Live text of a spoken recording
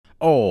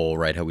All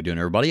right, how we doing,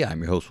 everybody?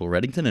 I'm your host, Will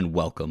Reddington, and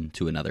welcome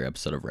to another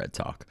episode of Red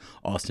Talk.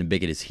 Austin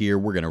Bickett is here.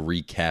 We're going to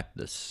recap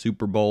the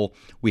Super Bowl.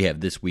 We have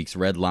this week's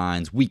Red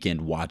Lines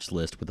weekend watch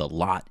list with a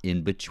lot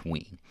in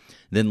between.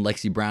 Then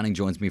Lexi Browning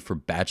joins me for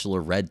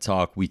Bachelor Red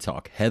Talk. We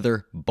talk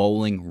Heather,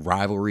 bowling,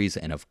 rivalries,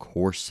 and of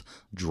course,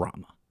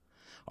 drama.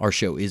 Our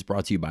show is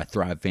brought to you by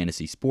Thrive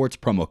Fantasy Sports.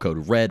 Promo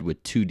code RED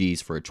with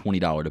 2Ds for a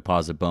 $20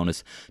 deposit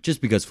bonus. Just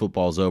because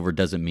football's over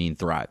doesn't mean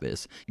Thrive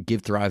is. Give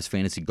Thrive's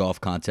Fantasy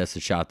Golf Contest a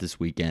shot this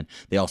weekend.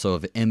 They also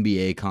have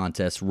NBA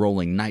contests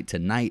rolling night to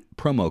night.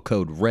 Promo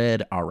code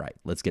RED. All right,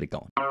 let's get it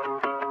going.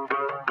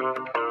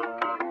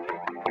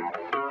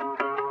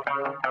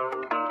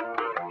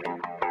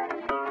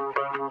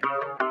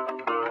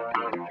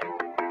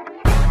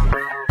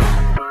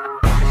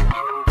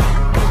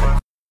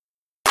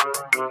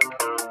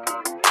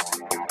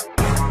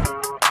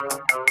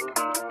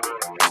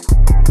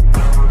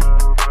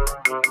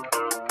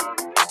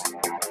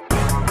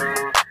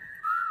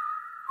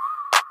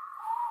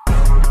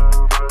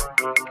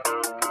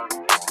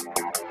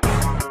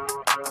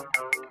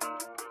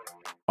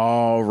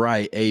 All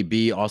right,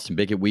 AB, Austin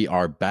Bickett, we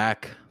are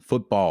back.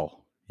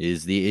 Football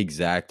is the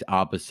exact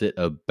opposite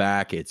of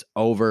back. It's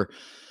over.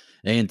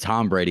 And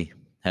Tom Brady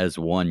has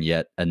won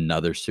yet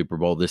another Super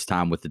Bowl, this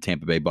time with the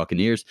Tampa Bay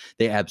Buccaneers.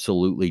 They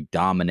absolutely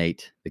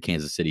dominate the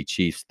Kansas City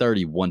Chiefs,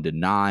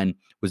 31-9.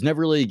 Was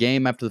never really a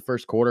game after the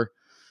first quarter.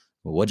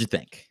 What'd you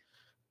think?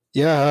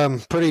 Yeah,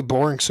 pretty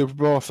boring Super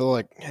Bowl. I feel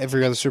like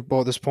every other Super Bowl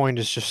at this point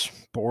is just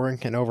boring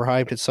and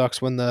overhyped. It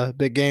sucks when the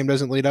big game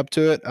doesn't lead up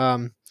to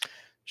it.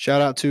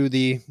 Shout out to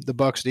the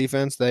Bucs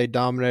defense. They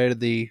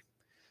dominated the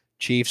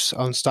Chiefs'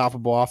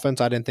 unstoppable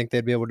offense. I didn't think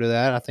they'd be able to do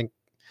that. I think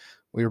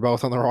we were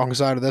both on the wrong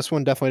side of this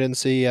one. Definitely didn't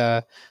see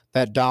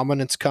that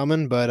dominance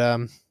coming,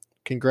 but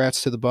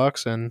congrats to the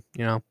Bucs, and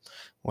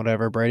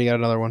whatever. Brady got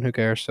another one. Who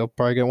cares? He'll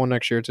probably get one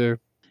next year too.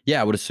 Yeah,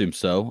 I would assume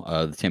so.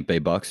 The Tampa Bay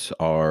Bucks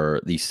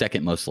are the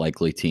second most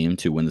likely team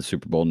to win the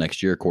Super Bowl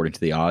next year, according to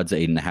the odds,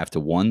 8.5 to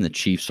 1. The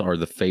Chiefs are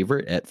the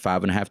favorite at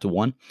 5.5 to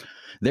 1.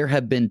 There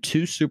have been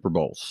two Super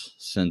Bowls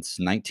since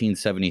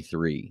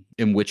 1973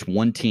 in which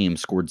one team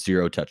scored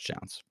 0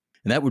 touchdowns.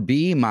 And that would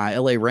be my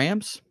LA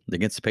Rams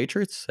against the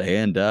Patriots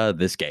and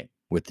this game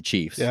with the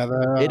Chiefs. Yeah,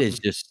 it is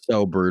just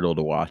so brutal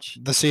to watch.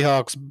 The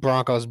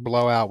Seahawks-Broncos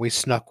blowout. We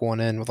snuck one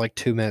in with like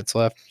 2 minutes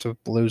left to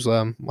lose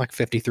them like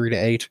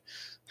 53-8.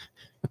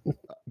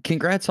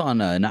 Congrats on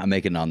not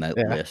making it on that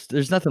list.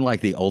 There's nothing like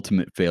the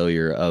ultimate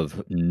failure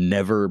of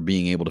never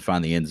being able to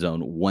find the end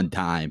zone one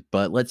time.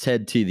 But let's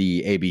head to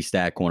the AB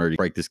stat corner to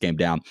break this game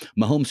down.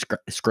 Mahomes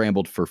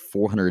scrambled for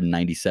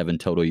 497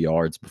 total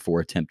yards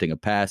before attempting a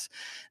pass.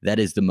 That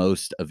is the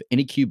most of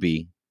any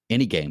QB,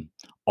 any game,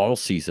 all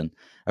season.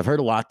 I've heard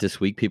a lot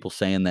this week, people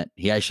saying that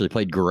he actually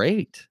played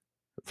great.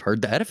 I've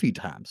heard that a few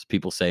times.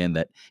 People saying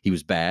that he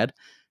was bad.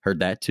 Heard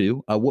that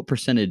too. What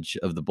percentage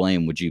of the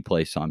blame would you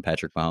place on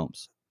Patrick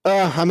Mahomes?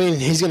 I mean,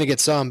 he's going to get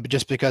some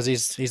just because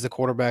he's the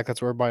quarterback.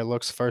 That's where everybody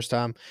looks the first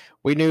time.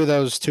 We knew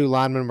those two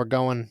linemen were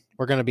going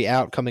to be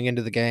out coming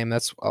into the game.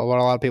 That's what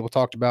a lot of people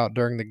talked about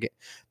during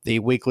the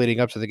week leading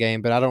up to the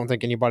game. But I don't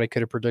think anybody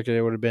could have predicted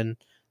it would have been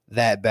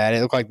that bad.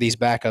 It looked like these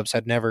backups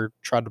had never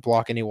tried to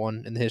block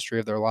anyone in the history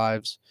of their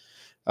lives.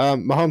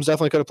 Mahomes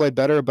definitely could have played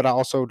better, but I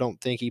also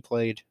don't think he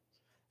played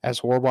as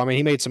horrible. I mean,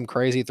 he made some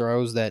crazy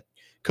throws that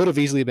could have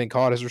easily been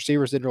caught. His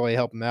receivers didn't really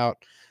help him out.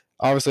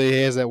 Obviously,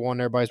 he has that one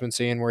everybody's been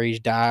seeing where he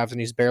dives and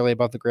he's barely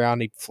above the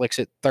ground. He flicks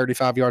it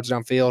 35 yards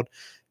downfield.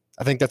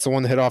 I think that's the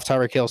one that hit off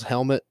Tyreek Hill's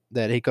helmet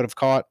that he could have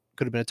caught.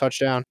 Could have been a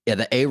touchdown. Yeah,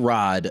 the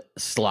A-Rod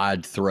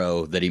slide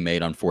throw that he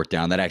made on 4th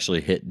down, that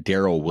actually hit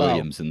Darrell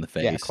Williams in the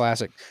face. Yeah,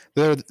 classic.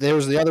 There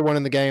was the other one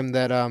in the game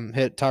that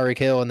hit Tyreek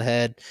Hill in the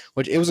head,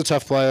 which it was a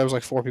tough play. There was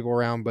like 4 people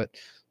around, but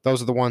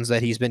those are the ones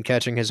that he's been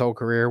catching his whole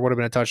career. Would have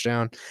been a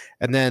touchdown.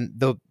 And then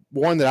the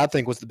one that I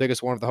think was the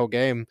biggest one of the whole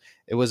game,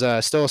 it was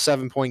still a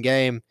 7-point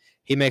game.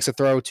 He makes a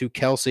throw to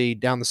Kelsey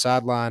down the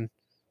sideline.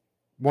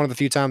 One of the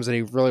few times that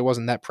he really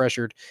wasn't that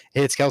pressured.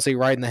 It hits Kelsey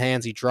right in the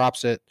hands. He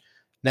drops it.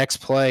 Next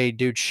play,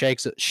 dude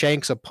shanks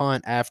a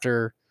punt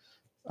after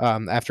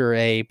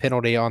a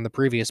penalty on the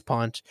previous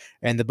punt,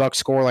 and the Bucs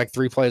score like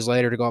 3 plays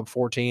later to go up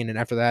 14. And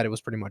after that, it was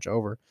pretty much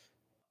over.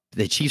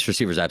 The Chiefs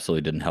receivers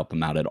absolutely didn't help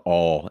him out at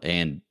all.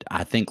 And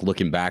I think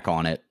looking back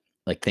on it,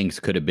 like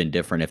things could have been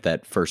different if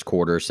that first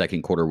quarter,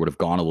 second quarter would have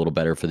gone a little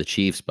better for the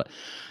Chiefs. But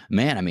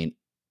man, I mean,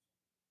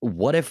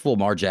 what if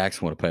Lamar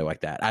Jackson would have played like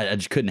that? I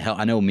just couldn't help.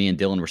 I know me and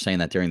Dylan were saying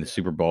that during the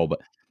Super Bowl,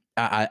 but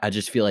I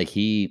just feel like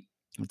he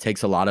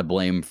takes a lot of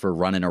blame for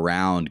running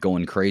around,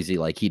 going crazy.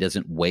 Like he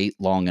doesn't wait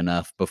long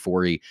enough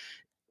before he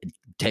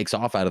takes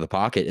off out of the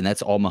pocket. And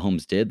that's all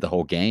Mahomes did the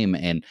whole game.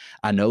 And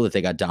I know that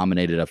they got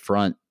dominated up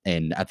front.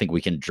 And I think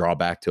we can draw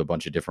back to a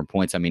bunch of different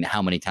points. I mean,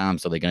 how many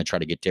times are they going to try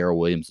to get Darrell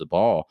Williams the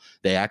ball?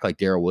 They act like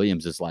Darrell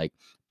Williams is like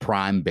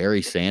prime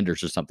Barry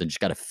Sanders or something. Just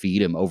got to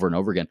feed him over and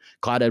over again.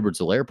 Clyde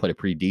Edwards-Helaire played a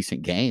pretty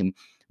decent game,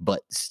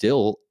 but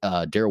still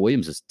Darrell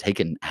Williams has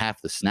taken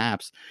half the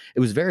snaps. It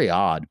was very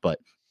odd, but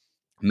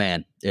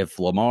Man, if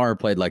Lamar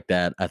played like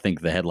that, I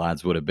think the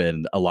headlines would have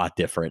been a lot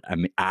different. I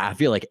mean, I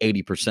feel like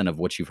 80% of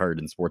what you've heard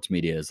in sports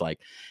media is like,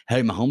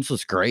 "Hey, Mahomes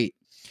was great.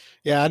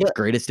 Yeah,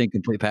 Greatest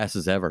incomplete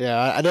passes ever."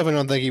 yeah, I definitely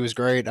don't think he was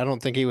great. I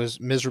don't think he was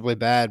miserably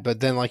bad. But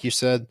then, like you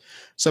said,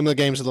 some of the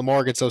games that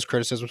Lamar gets those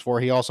criticisms for,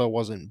 he also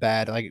wasn't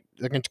bad. Like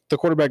the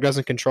quarterback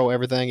doesn't control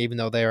everything, even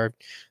though they are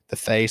the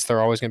face.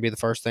 They're always going to be the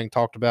first thing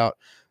talked about.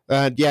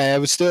 Yeah, it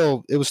was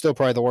still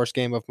probably the worst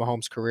game of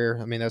Mahomes' career.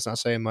 I mean, that's not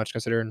saying much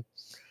considering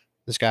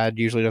this guy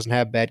usually doesn't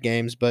have bad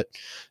games. But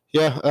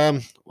yeah,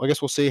 I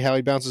guess we'll see how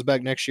he bounces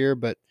back next year.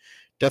 But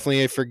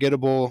definitely a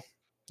forgettable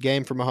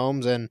game for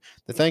Mahomes. And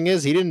the thing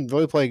is, he didn't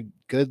really play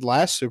good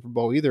last Super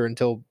Bowl either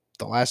until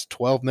the last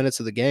 12 minutes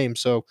of the game.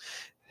 So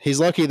he's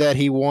lucky that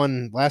he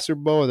won last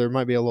Super Bowl. Or there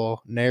might be a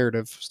little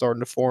narrative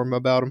starting to form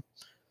about him.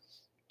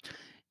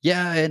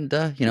 Yeah, and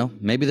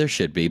maybe there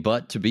should be,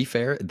 but to be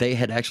fair, they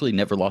had actually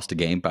never lost a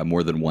game by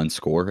more than one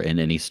score in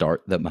any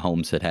start that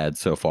Mahomes had had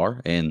so far,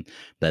 and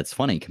that's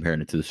funny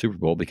comparing it to the Super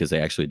Bowl because they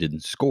actually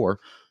didn't score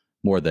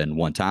more than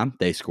one time.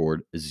 They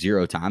scored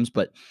 0 times,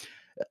 but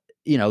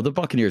the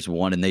Buccaneers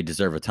won and they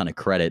deserve a ton of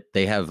credit.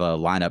 They have a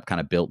lineup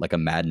kind of built like a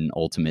Madden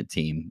Ultimate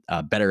team,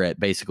 better at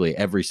basically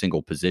every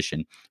single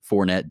position.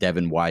 Fournette,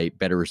 Devin White,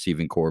 better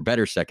receiving core,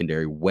 better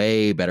secondary,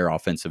 way better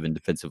offensive and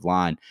defensive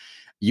line.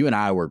 You and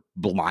I were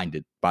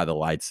blinded by the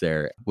lights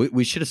there.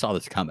 We should have saw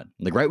this coming.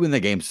 Like right when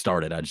the game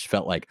started, I just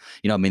felt like,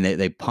 I mean,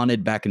 they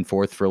punted back and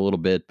forth for a little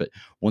bit, but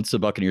once the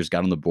Buccaneers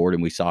got on the board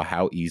and we saw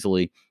how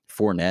easily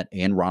Fournette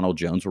and Ronald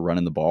Jones were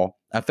running the ball,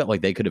 I felt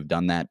like they could have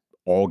done that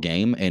all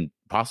game and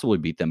possibly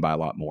beat them by a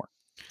lot more.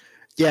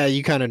 Yeah,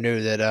 you kind of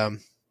knew that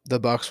the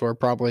Bucks were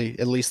probably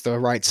at least the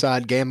right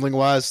side gambling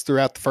wise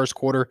throughout the first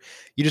quarter.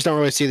 You just don't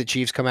really see the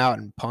Chiefs come out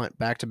and punt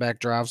back to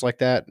back drives like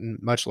that,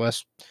 and much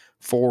less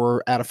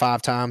 4 out of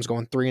 5 times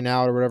going 3 and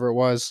out or whatever it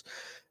was.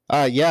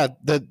 Yeah,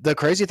 the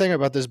crazy thing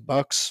about this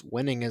Bucks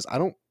winning is I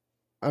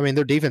mean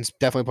their defense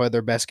definitely played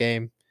their best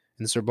game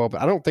in the Super Bowl,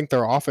 but I don't think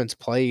their offense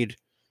played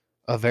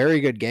a very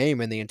good game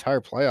in the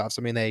entire playoffs.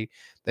 I mean they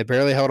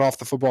barely held off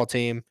the football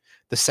team.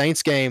 The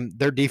Saints game,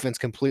 their defense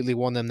completely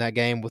won them that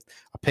game with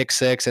a pick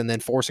six and then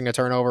forcing a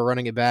turnover,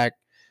 running it back.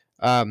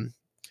 Um,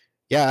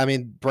 yeah, I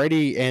mean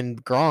Brady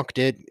and Gronk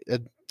did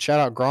shout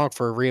out Gronk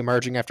for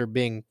reemerging after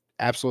being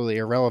absolutely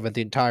irrelevant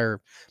the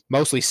entire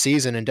mostly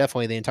season and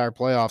definitely the entire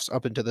playoffs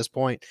up until this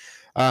point.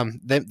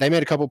 They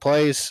made a couple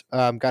plays,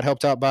 got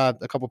helped out by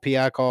a couple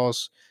PI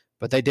calls,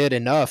 but they did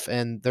enough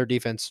and their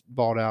defense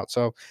balled out.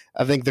 So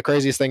I think the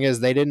craziest thing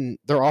is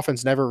their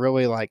offense never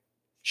really like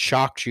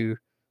shocked you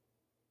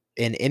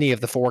in any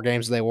of the 4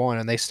 games they won,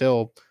 and they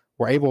still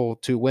were able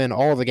to win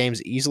all of the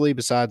games easily.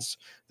 Besides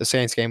the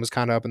Saints game was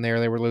kind of up in there;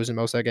 they were losing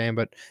most of that game,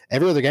 but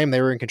every other game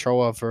they were in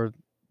control of for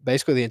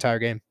basically the entire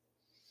game.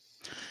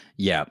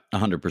 Yeah,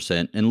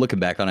 100%. And looking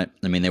back on it,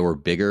 I mean, they were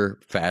bigger,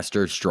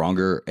 faster,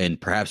 stronger, and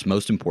perhaps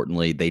most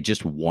importantly, they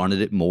just wanted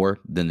it more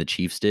than the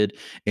Chiefs did.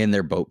 In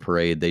their boat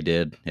parade, they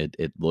did.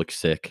 It looked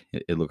sick.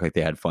 It looked like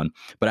they had fun.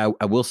 But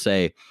I will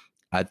say,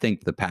 I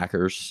think the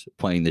Packers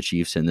playing the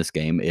Chiefs in this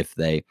game, if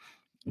they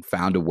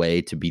found a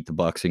way to beat the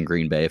Bucks in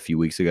Green Bay a few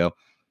weeks ago,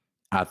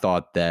 I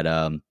thought that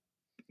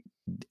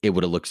it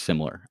would have looked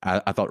similar.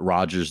 I thought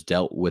Rodgers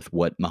dealt with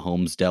what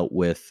Mahomes dealt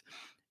with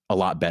a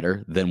lot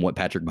better than what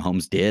Patrick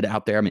Mahomes did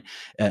out there. I mean,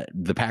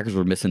 the Packers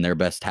were missing their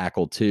best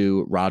tackle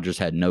too. Rodgers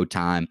had no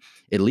time.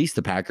 At least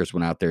the Packers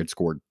went out there and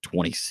scored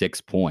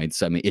 26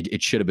 points. I mean,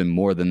 it should have been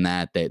more than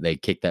that. They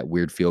kicked that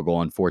weird field goal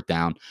on 4th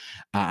down.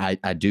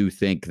 I do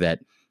think that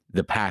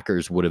the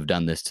Packers would have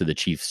done this to the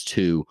Chiefs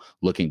too.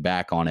 Looking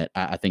back on it,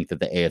 I think that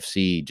the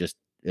AFC just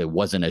it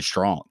wasn't as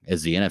strong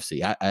as the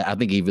NFC. I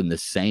think even the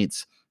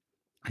Saints,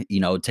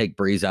 take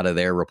Breeze out of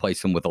there,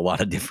 replace him with a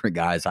lot of different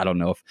guys. I don't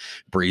know if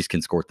Breeze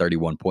can score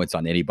 31 points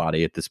on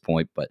anybody at this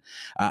point, but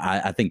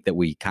I think that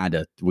we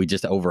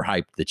just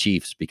overhyped the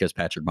Chiefs because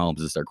Patrick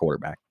Mahomes is their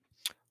quarterback.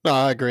 No,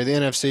 I agree. The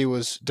NFC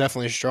was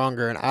definitely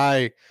stronger, and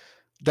I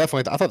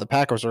thought the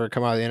Packers were going to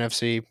come out of the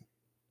NFC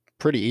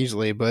pretty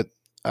easily, but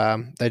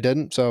they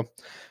didn't. So,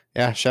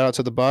 yeah, shout out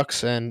to the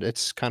Bucks, and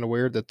it's kind of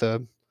weird that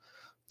the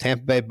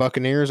Tampa Bay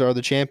Buccaneers are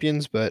the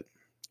champions, but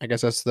I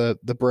guess that's the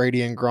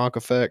Brady and Gronk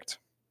effect.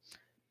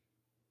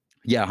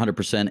 Yeah,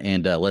 100%.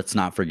 And let's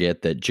not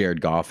forget that Jared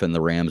Goff and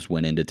the Rams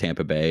went into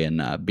Tampa Bay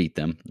and beat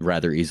them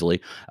rather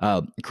easily.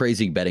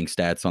 Crazy betting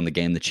stats on the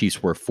game. The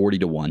Chiefs were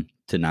 40-1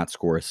 to not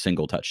score a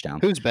single touchdown.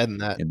 Who's betting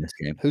that in this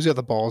game? Who's got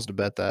the balls to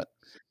bet that?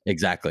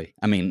 Exactly.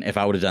 I mean, if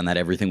I would have done that,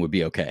 everything would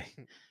be okay.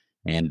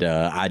 And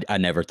I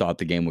never thought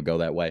the game would go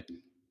that way.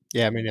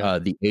 Yeah, I mean,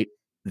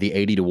 the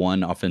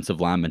 80-1 offensive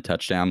lineman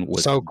touchdown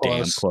was so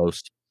damn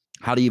close.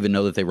 How do you even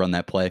know that they run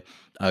that play?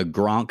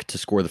 Gronk to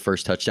score the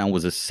first touchdown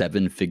was a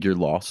 7-figure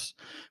loss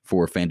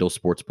for FanDuel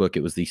Sportsbook.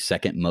 It was the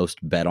second most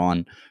bet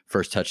on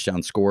first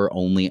touchdown score,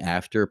 only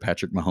after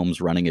Patrick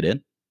Mahomes running it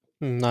in.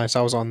 Nice.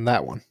 I was on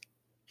that one.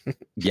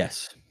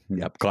 Yes.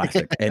 Yep.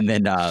 Classic. And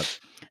then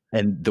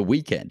and The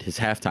Weeknd, his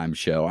halftime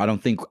show. I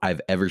don't think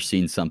I've ever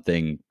seen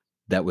something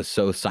that was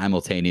so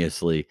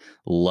simultaneously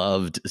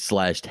loved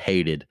 /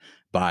 hated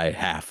by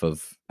half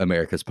of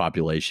America's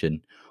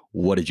population.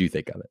 What did you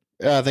think of it?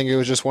 Yeah, I think it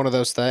was just one of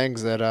those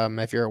things that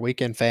if you're a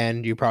Weeknd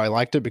fan, you probably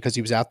liked it because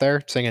he was out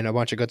there singing a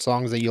bunch of good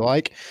songs that you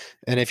like.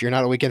 And if you're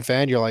not a Weeknd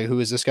fan, you're like, who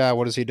is this guy?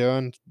 What is he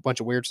doing? Bunch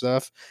of weird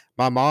stuff.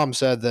 My mom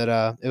said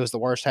that it was the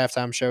worst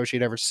halftime show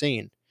she'd ever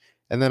seen.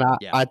 And then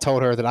Yeah. I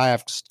told her that I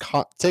have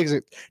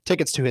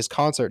tickets to his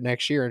concert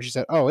next year, and she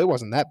said, "Oh, it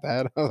wasn't that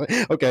bad." I was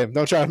like, okay,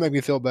 don't try to make me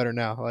feel better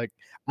now. Like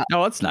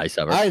No, that's nice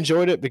of her. I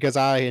enjoyed it because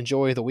I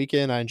enjoy The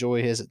Weeknd. I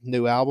enjoy his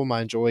new album.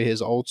 I enjoy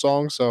his old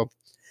songs. So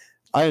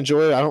I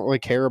enjoy it. I don't really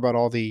care about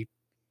all the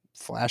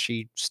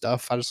flashy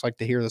stuff. I just like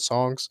to hear the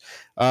songs.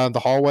 The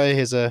hallway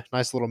is a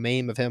nice little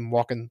meme of him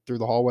walking through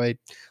the hallway,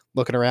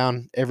 looking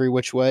around every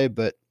which way.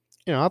 But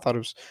I thought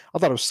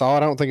it was solid.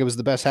 I don't think it was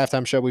the best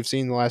halftime show we've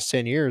seen in the last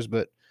 10 years,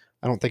 but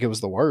I don't think it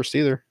was the worst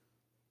either.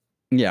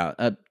 Yeah,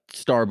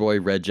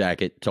 Starboy, Red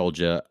Jacket, told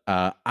you.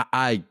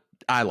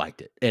 I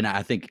liked it, and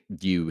I think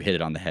you hit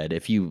it on the head.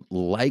 If you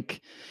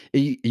like,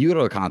 you go to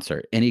a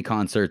concert, any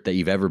concert that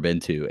you've ever been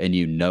to, and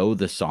you know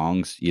the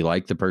songs, you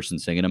like the person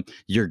singing them,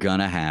 you're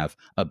gonna have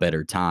a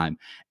better time.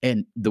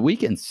 And The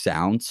Weeknd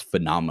sounds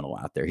phenomenal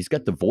out there. He's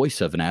got the voice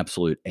of an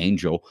absolute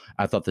angel.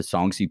 I thought the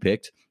songs he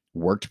picked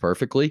worked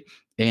perfectly,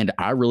 and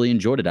I really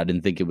enjoyed it. I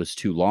didn't think it was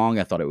too long.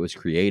 I thought it was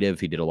creative.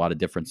 He did a lot of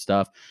different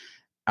stuff.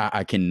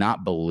 I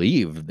cannot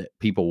believe that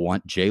people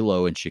want J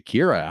Lo and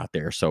Shakira out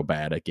there so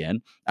bad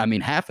again. I mean,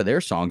 half of their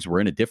songs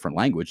were in a different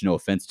language. No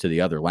offense to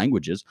the other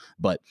languages,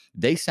 but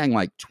they sang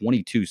like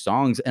 22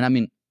 songs. And I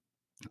mean,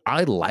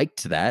 I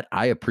liked that.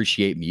 I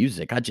appreciate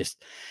music.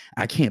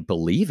 I can't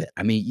believe it.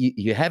 I mean,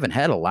 you haven't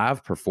had a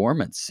live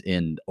performance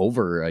in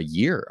over a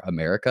year,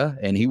 America.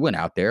 And he went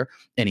out there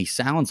and he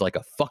sounds like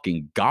a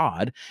fucking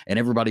god, and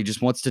everybody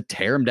just wants to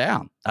tear him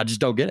down. I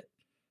just don't get it.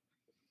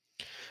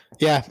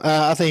 Yeah,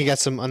 I think he got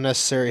some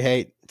unnecessary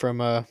hate from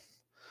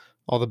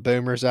all the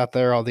boomers out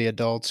there, all the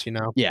adults.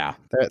 Yeah,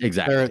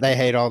 exactly. They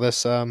hate all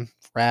this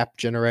rap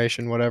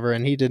generation, whatever.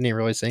 And he didn't even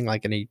really sing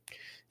like any.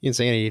 He didn't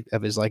sing any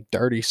of his like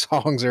dirty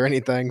songs or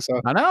anything. So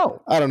I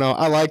know. I don't know.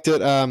 I liked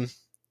it.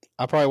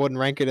 I probably wouldn't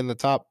rank it in the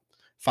top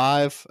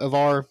 5 of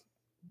our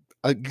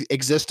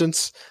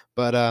existence,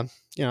 but I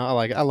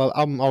like it.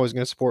 I'm always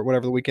going to support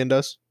whatever The Weeknd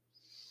does.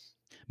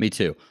 Me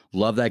too.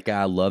 Love that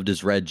guy. Loved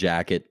his red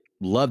jacket.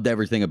 Loved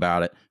everything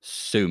about it.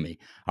 Sue me.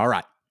 All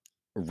right.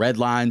 Red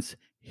lines.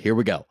 Here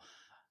we go.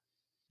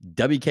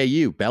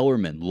 WKU,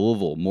 Bellarmine,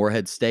 Louisville,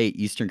 Morehead State,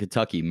 Eastern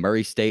Kentucky,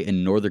 Murray State,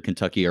 and Northern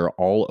Kentucky are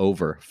all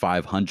over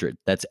 500.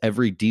 That's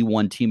every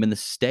D1 team in the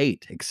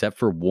state except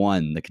for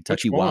one, the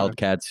Kentucky Which one?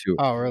 Wildcats,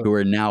 Really? who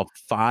are now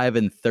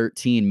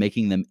 5-13,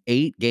 making them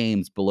 8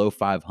 games below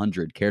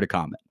 500. Care to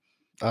comment?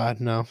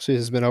 No,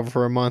 season's been over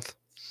for a month.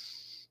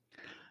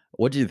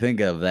 What do you think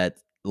of that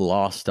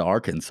loss to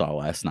Arkansas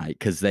last night?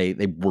 Because they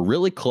were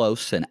really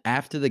close, and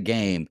after the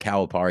game,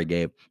 Calipari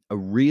gave a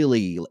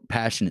really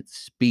passionate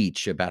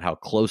speech about how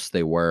close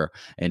they were,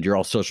 and your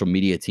all social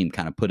media team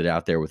kind of put it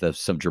out there with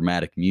some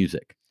dramatic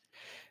music.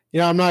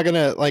 I'm not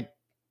gonna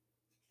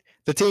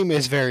the team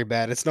is very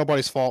bad. It's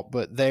nobody's fault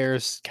but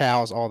theirs,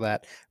 Cal's, all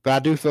that. But I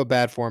do feel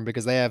bad for them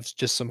because they have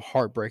just some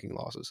heartbreaking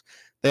losses.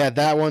 They had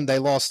that one. They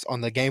lost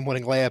on the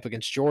game-winning layup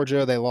against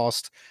Georgia.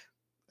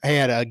 They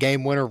had a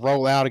game winner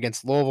roll out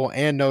against Louisville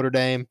and Notre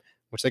Dame,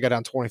 which they got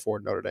down 24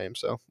 to Notre Dame,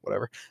 so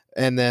whatever.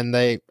 And then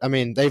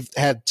they've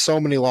had so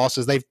many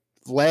losses. They've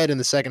led in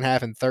the second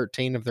half in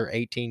 13 of their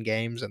 18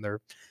 games, and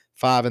they're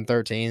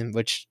 5-13,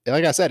 which,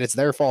 like I said, it's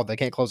their fault. They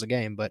can't close a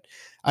game. But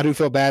I do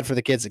feel bad for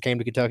the kids that came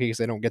to Kentucky because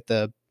they don't get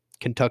the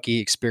Kentucky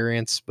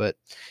experience. But,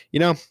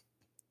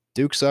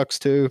 Duke sucks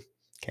too.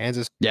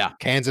 Kansas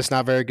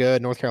not very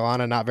good. North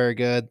Carolina not very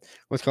good.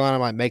 North Carolina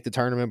might make the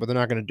tournament, but they're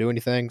not going to do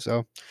anything.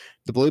 So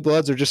the Blue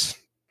Bloods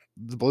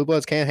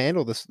can't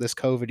handle this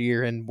COVID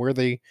year, and we're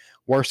the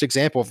worst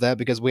example of that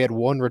because we had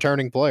one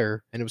returning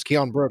player, and it was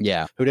Keon Brooks,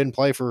 who didn't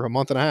play for a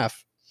month and a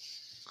half.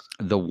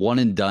 The one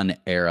and done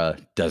era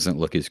doesn't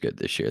look as good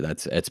this year.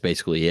 That's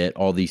basically it.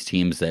 All these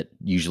teams that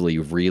usually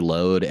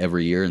reload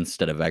every year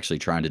instead of actually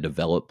trying to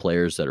develop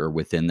players that are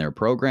within their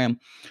program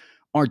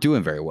aren't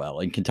doing very well.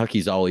 And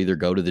Kentucky's all either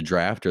go to the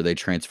draft or they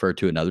transfer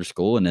to another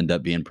school and end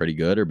up being pretty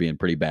good or being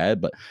pretty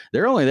bad. But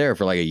they're only there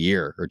for like a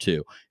year or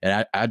two.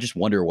 And I just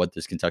wonder what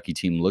this Kentucky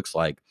team looks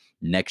like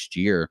next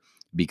year,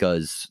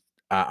 because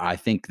I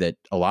think that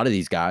a lot of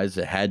these guys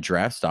that had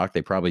draft stock,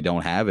 they probably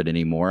don't have it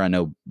anymore. I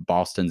know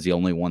Boston's the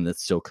only one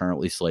that's still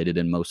currently slated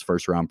in most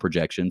first round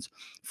projections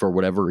for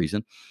whatever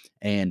reason.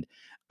 And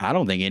I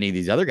don't think any of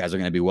these other guys are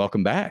going to be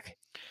welcome back.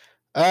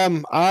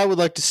 I would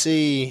like to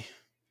see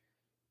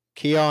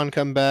Keon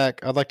come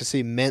back. I'd like to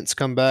see Mintz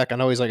come back. I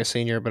know he's like a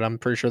senior, but I'm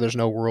pretty sure there's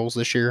no rules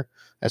this year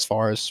as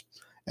far as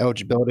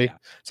eligibility. Yeah.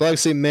 So I'd like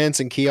to see Mintz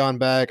and Keon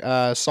back.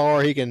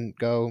 Sarr, he can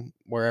go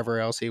wherever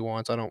else he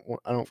wants. I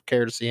don't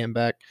care to see him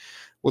back.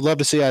 Would love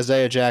to see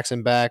Isaiah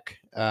Jackson back.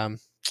 Other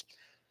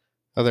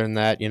than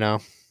that,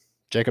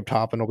 Jacob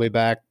Toppin will be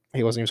back.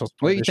 He wasn't even supposed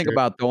to. What do you think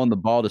about throwing the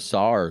ball to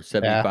Sarr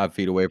 75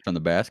 feet away from the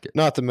basket?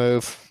 Not the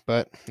move,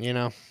 but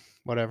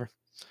whatever.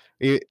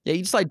 Yeah, you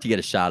just like to get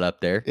a shot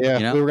up there, Yeah,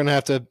 you know? we were gonna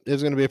have to it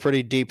was gonna be a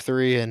pretty deep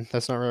 3, and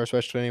that's not really our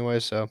specialty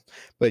anyway, so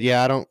but,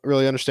 yeah, I don't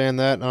really understand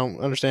that. I don't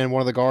understand one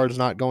of the guards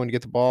not going to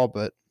get the ball,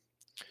 but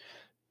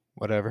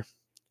whatever.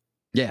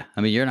 Yeah,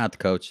 I mean, you're not the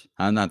coach.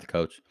 I'm not the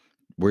coach.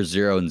 We're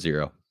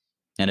 0-0.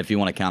 And if you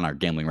wanna count our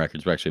gambling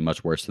records, we're actually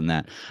much worse than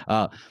that.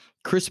 Uh,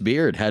 Chris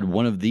Beard had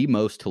one of the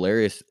most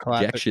hilarious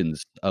Classic.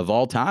 ejections of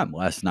all time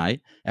last night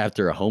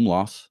after a home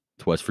loss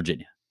to West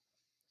Virginia.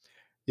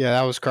 Yeah,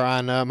 that was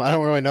crying. I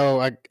don't really know.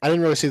 I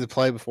didn't really see the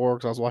play before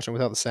because I was watching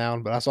without the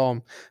sound, but I saw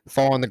him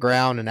fall on the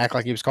ground and act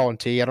like he was calling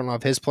T. I don't know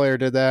if his player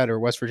did that or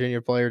West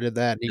Virginia player did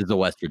that. And he He's a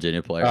West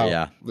Virginia player, oh,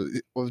 yeah.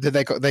 did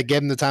they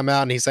give him the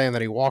timeout and he's saying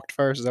that he walked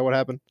first? Is that what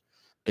happened?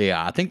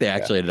 Yeah, I think they Yeah.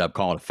 actually ended up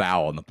calling a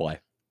foul on the play.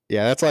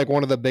 Yeah, that's like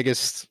one of the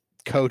biggest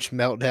coach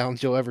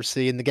meltdowns you'll ever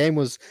see. And the game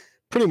was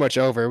pretty much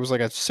over. It was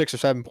like a 6 or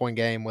 7 point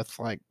game with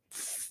like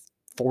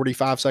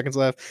 45 seconds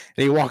left.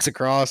 And he walks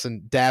across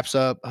and daps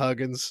up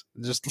Huggins,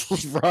 just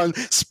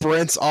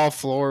sprints off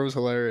floor. It was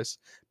hilarious.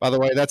 By the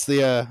way, that's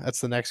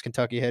the next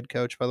Kentucky head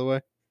coach, by the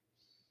way.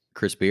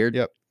 Chris Beard?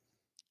 Yep.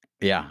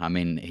 Yeah, I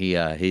mean, he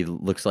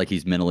looks like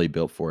he's mentally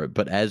built for it.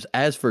 But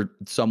as for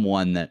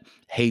someone that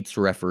hates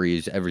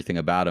referees, everything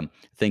about him,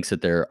 thinks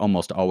that they're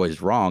almost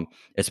always wrong,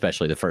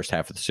 especially the first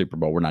half of the Super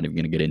Bowl. We're not even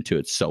going to get into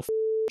it. It's so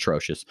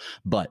atrocious.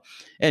 But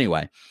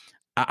anyway,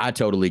 I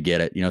totally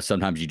get it. You know,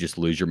 sometimes you just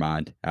lose your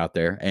mind out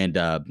there, and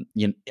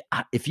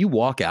if you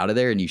walk out of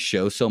there and you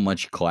show so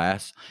much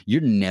class,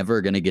 you're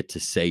never going to get to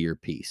say your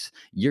piece.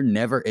 You're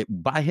never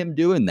by him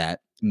doing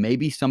that.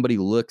 Maybe somebody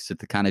looks at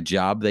the kind of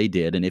job they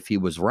did, and if he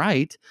was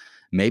right,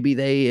 maybe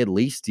they at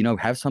least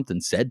have something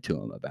said to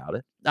him about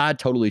it. I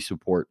totally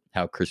support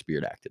how Chris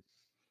Beard acted.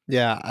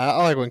 Yeah,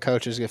 I like when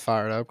coaches get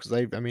fired up because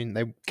I mean,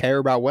 they care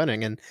about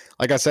winning. And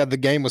like I said, the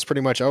game was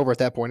pretty much over at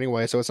that point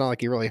anyway. So it's not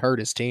like he really hurt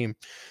his team.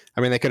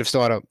 I mean, they could have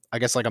still had I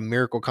guess, like a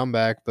miracle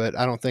comeback, but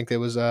I don't think it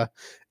was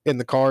in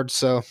the cards.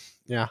 So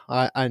yeah,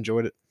 I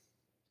enjoyed it.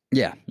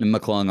 Yeah, and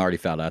McClung already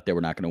found out they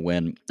were not going to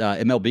win.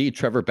 MLB,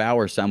 Trevor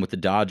Bauer signed with the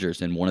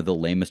Dodgers in one of the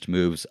lamest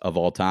moves of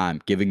all time,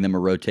 giving them a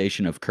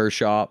rotation of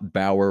Kershaw,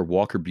 Bauer,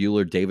 Walker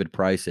Bueller, David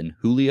Price, and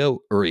Julio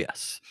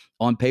Urias.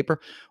 On paper,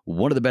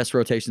 one of the best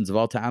rotations of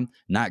all time.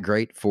 Not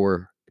great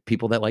for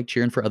people that like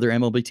cheering for other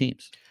MLB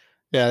teams.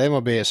 Yeah, the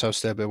MLB is so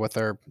stupid with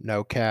their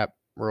no cap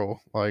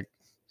rule. Like,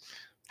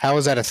 how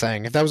is that a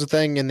thing? If that was a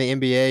thing in the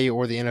NBA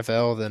or the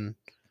NFL, then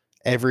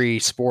every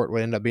sport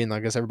would end up being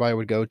like this. Everybody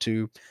would go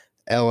to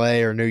LA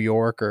or New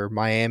York or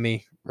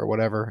Miami or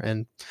whatever.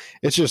 And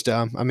it's just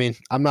dumb. I mean,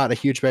 I'm not a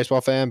huge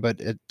baseball fan, but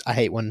I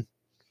hate when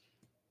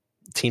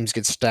teams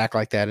get stacked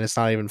like that and it's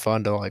not even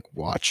fun to like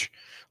watch.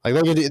 Like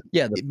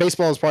Yeah,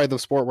 baseball is probably the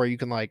sport where you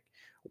can like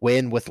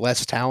win with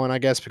less talent, I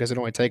guess, because it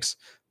only takes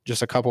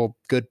just a couple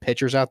good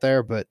pitchers out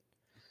there. But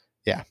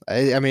yeah,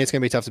 I mean, it's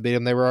gonna be tough to beat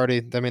them. They were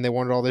already, I mean, they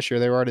won it all this year.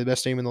 They were already the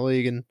best team in the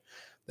league, and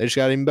they just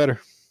got even better.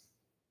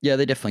 Yeah,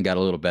 they definitely got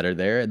a little better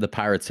there. The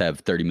Pirates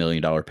have $30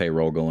 million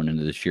payroll going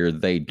into this year.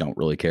 They don't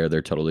really care.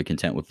 They're totally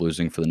content with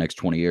losing for the next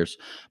 20 years.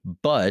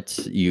 But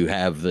you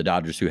have the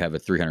Dodgers who have a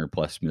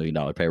 $300+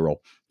 million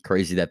payroll.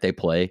 Crazy that they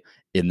play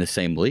in the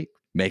same league.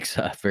 Makes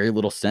very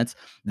little sense.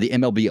 The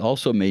MLB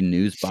also made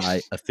news by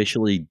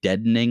officially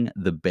deadening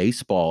the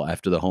baseball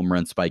after the home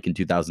run spike in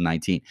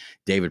 2019.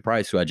 David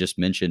Price, who I just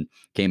mentioned,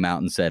 came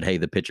out and said, hey,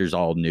 the pitchers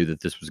all knew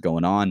that this was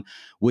going on,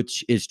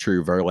 which is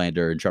true.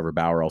 Verlander and Trevor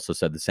Bauer also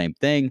said the same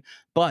thing.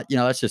 But,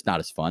 that's just not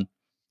as fun.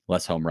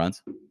 Less home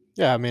runs.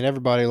 Yeah, I mean,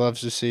 everybody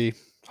loves to see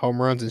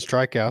home runs and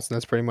strikeouts, and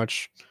that's pretty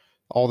much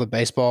all that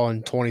baseball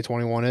in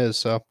 2021 is.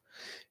 So,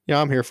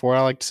 I'm here for it.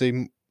 I like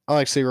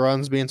to see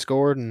runs being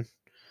scored and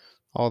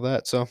all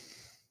that. So,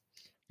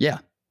 Yeah.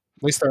 at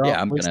least they're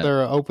Yeah, at least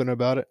they're open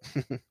about it.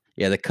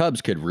 Yeah, the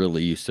Cubs could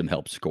really use some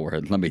help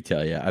scoring. Let me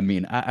tell you. I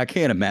mean, I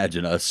can't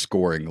imagine us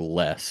scoring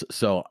less.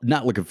 So,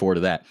 not looking forward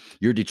to that.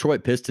 Your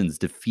Detroit Pistons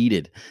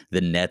defeated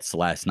the Nets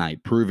last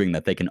night, proving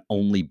that they can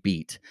only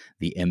beat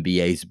the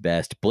NBA's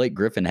best. Blake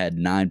Griffin had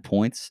 9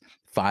 points,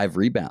 5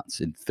 rebounds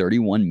in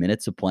 31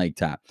 minutes of playing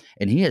time.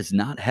 And he has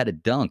not had a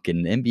dunk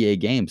in an NBA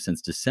game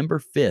since December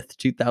 5th,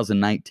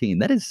 2019.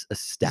 That is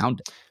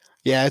astounding.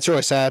 Yeah, it's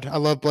really sad. I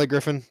love Blake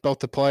Griffin, both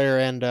the player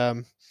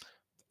and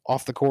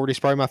off the court. He's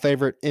probably my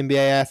favorite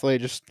NBA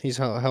athlete. Just he's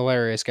a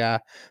hilarious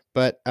guy.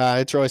 But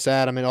it's really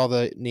sad. I mean, all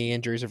the knee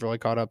injuries have really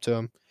caught up to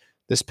him.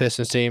 This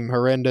Pistons team,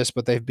 horrendous,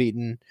 but they've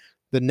beaten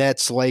the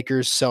Nets,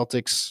 Lakers,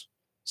 Celtics,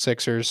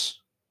 Sixers,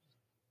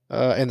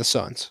 and the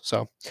Suns.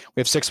 So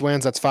we have 6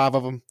 wins. That's 5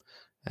 of them.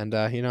 And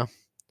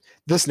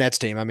this Nets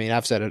team. I mean,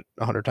 I've said it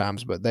 100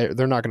 times, but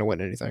they're not going to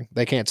win anything.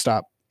 They can't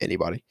stop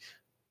anybody.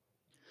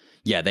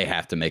 Yeah, they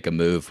have to make a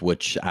move,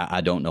 which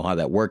I don't know how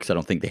that works. I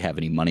don't think they have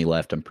any money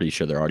left. I'm pretty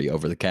sure they're already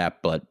over the cap,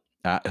 but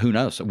who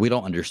knows? We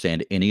don't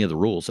understand any of the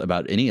rules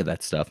about any of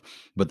that stuff,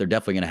 but they're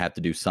definitely going to have to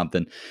do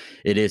something.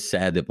 It is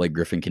sad that Blake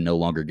Griffin can no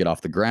longer get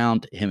off the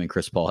ground. Him and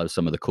Chris Paul have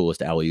some of the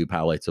coolest alley-oop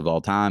highlights of all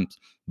time,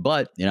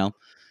 but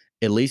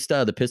at least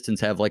the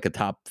Pistons have like a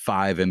top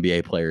 5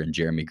 NBA player in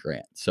Jeremy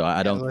Grant. So I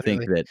Yeah, don't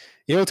think literally. that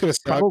You know what's going to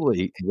suck?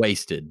 probably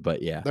wasted,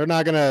 but yeah. They're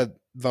not going to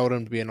vote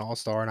him to be an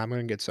all-star, and I'm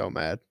gonna get so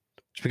mad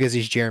just because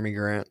he's Jeremy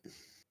Grant.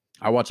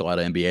 I watch a lot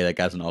of NBA. That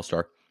guy's an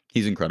all-star.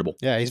 He's incredible.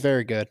 Yeah, he's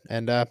very good,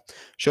 and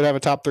should have a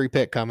top 3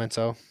 pick coming.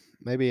 So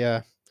maybe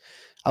I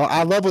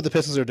love what the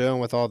Pistons are doing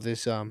with all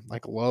these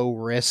like low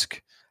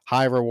risk,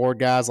 high reward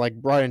guys like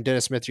Brian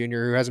Dennis Smith Jr.,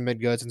 who hasn't been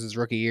good since his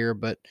rookie year,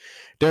 but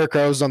Derrick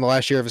Rose is on the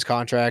last year of his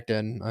contract,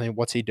 and I mean,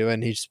 what's he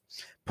doing? He's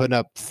putting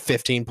up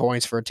 15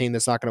 points for a team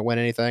that's not going to win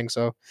anything.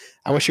 So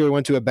I wish he would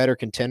went to a better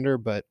contender,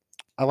 but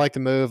I like the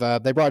move.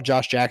 They brought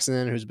Josh Jackson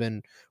in, who's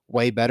been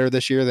way better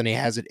this year than he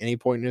has at any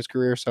point in his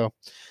career. So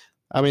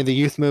I mean, the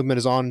youth movement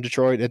is on in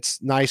Detroit.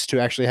 It's nice to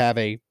actually have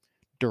a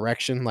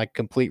direction, like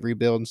complete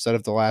rebuild, instead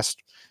of the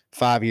last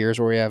 5 years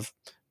where we have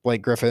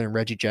Blake Griffin and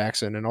Reggie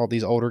Jackson and all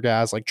these older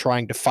guys like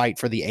trying to fight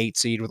for the 8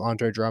 seed with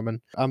Andre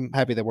Drummond. I'm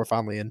happy that we're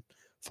finally in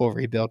full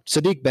rebuild.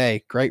 Sadiq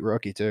Bey, great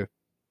rookie too.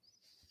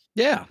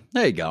 Yeah,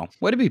 there you go.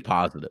 Way to be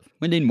positive.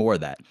 We need more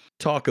of that.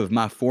 Talk of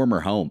my former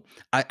home.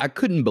 I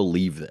couldn't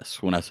believe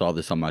this when I saw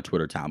this on my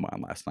Twitter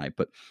timeline last night,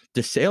 but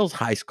DeSales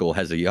High School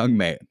has a young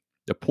man,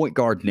 a point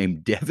guard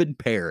named Devin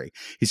Perry.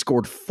 He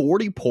scored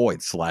 40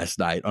 points last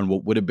night on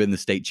what would have been the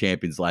state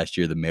champions last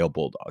year, the Male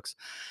Bulldogs.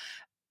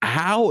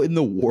 How in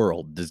the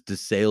world does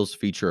DeSales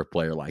feature a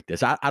player like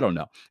this? I don't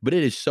know, but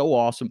it is so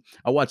awesome.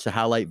 I watched the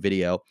highlight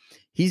video.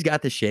 He's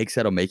got the shakes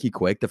that'll make you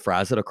quick, the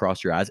fries that'll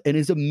cross your eyes, and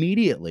is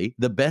immediately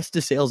the best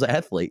DeSales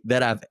athlete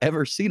that I've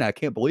ever seen. I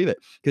can't believe it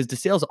because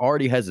DeSales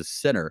already has a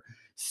center,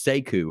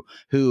 Sekou,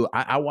 who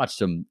I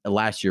watched him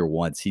last year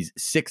once. He's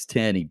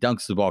 6'10". He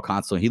dunks the ball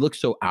constantly. He looks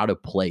so out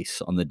of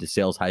place on the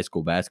DeSales High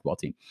School basketball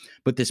team.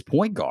 But this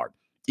point guard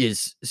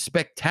is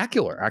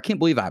spectacular. I can't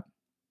believe I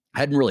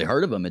hadn't really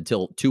heard of him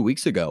until 2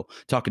 weeks ago,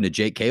 talking to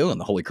Jake Kalen,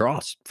 the Holy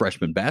Cross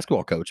freshman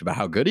basketball coach, about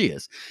how good he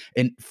is.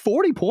 And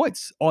 40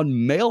 points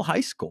on Male High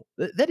School.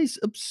 That is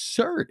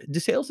absurd.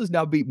 DeSales has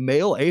now beat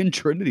Male and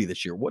Trinity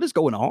this year. What is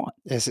going on?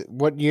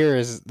 What year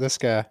is this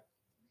guy?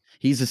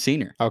 He's a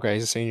senior. Okay,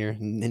 he's a senior.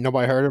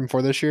 Nobody heard of him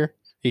for this year?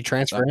 He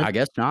transferred in? I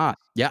guess not.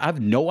 Yeah, I have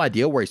no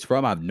idea where he's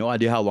from. I have no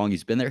idea how long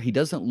he's been there. He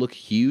doesn't look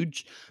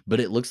huge, but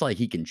it looks like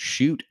he can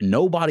shoot.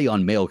 Nobody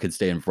on Male can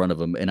stay in front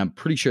of him, and I'm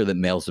pretty sure that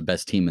Male's the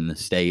best team in the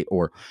state,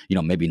 or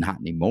maybe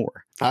not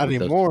anymore. Not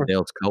anymore.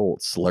 Dale's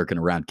Colts lurking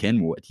around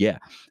Kenwood, yeah.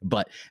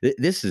 But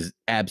this is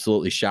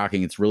absolutely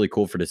shocking. It's really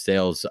cool for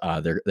DeSales.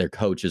 Their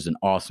coach is an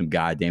awesome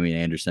guy, Damian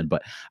Anderson.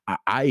 But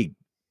I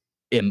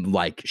am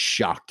like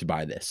shocked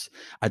by this.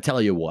 I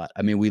tell you what,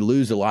 I mean, we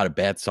lose a lot of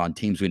bets on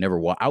teams we never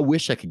won. I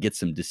wish I could get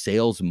some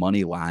DeSales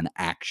money line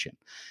action.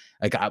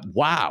 Like,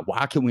 why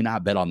can we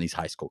not bet on these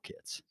high school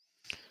kids?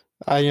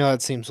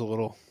 That seems a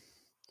little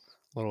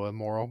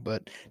immoral,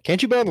 but can't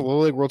you bet on the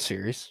Little League World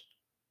Series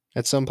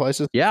at some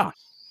places? Yeah.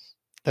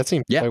 That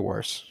seems way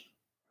worse.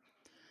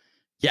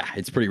 Yeah,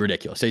 it's pretty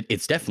ridiculous.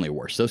 It's definitely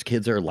worse. Those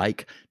kids are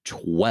like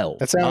 12.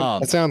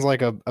 That sounds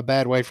like a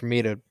bad way for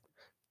me to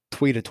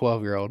tweet a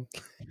 12-year-old.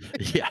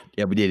 Yeah,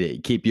 we did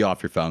it. Keep you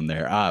off your phone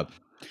there.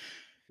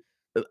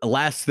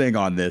 Last thing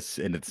on this,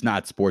 and it's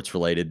not sports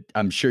related.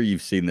 I'm sure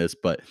you've seen this,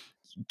 but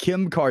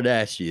Kim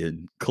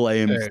Kardashian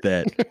claims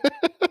that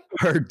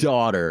her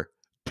daughter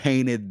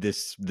painted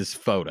this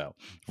photo,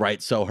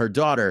 right? So her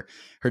daughter,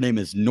 her name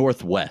is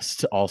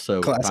Northwest,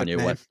 also Classic Kanye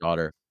name. West's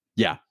daughter.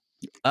 Yeah.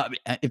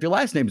 If your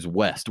last name is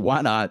West,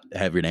 why not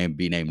have your name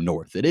be named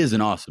North? It is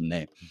an awesome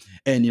name.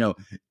 And,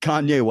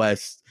 Kanye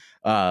West,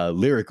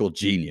 lyrical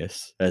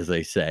genius, as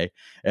they say,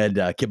 and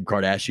Kim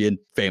Kardashian,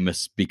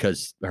 famous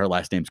because her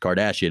last name's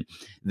Kardashian.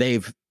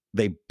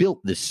 They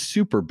built this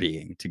super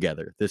being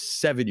together, this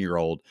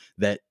 7-year-old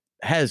that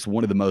has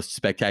one of the most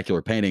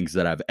spectacular paintings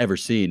that I've ever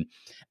seen.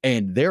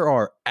 And there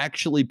are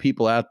actually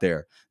people out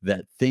there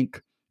that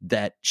think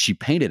that she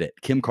painted it,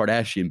 Kim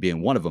Kardashian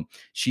being one of them.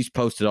 She's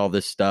posted all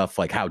this stuff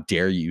like, how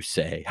dare you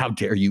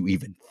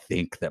even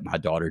think that my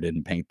daughter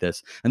didn't paint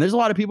this? And there's a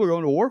lot of people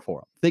going to war for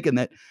him, thinking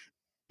that,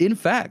 in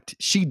fact,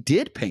 she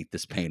did paint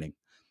this painting.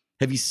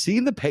 Have you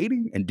seen the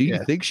painting? And do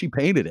you think she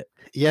painted it?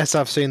 Yes,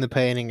 I've seen the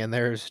painting, and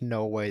there's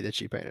no way that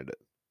she painted it.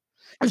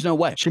 There's no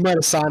way. She might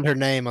have signed her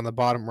name on the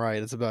bottom right.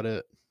 That's about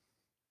it.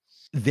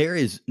 There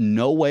is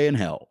no way in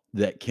hell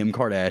that Kim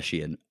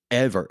Kardashian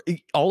ever,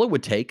 all it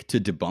would take to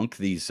debunk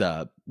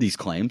these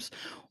claims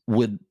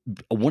would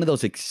one of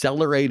those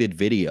accelerated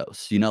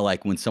videos,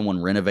 like when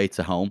someone renovates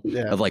a home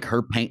of like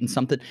her painting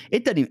something.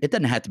 It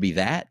doesn't have to be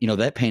that,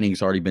 that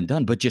painting's already been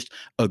done, but just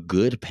a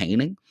good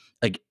painting,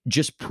 like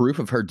just proof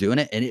of her doing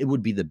it. And it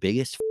would be the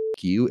biggest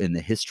you in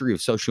the history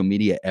of social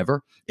media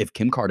ever if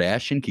Kim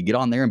Kardashian could get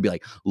on there and be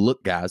like,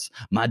 look, guys,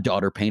 my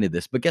daughter painted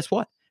this. But guess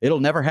what?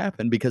 It'll never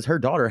happen because her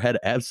daughter had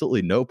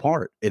absolutely no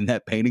part in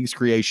that painting's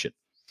creation.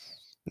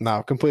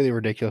 No, completely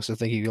ridiculous to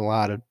think you can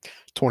lie to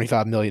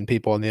 25 million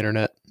people on the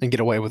internet and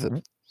get away with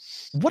it.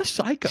 What a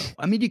psycho.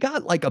 I mean, you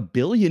got like $1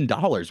 billion.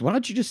 Why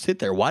don't you just sit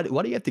there? Why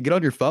do you have to get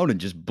on your phone and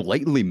just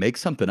blatantly make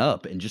something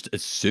up and just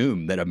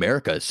assume that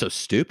America is so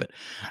stupid?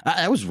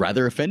 I was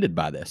rather offended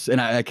by this.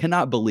 And I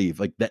cannot believe,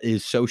 like, that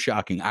is so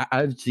shocking.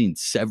 I've seen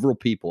several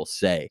people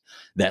say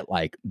that,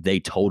 like, they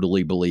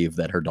totally believe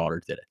that her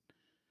daughter did it.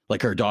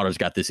 Like her daughter's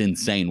got this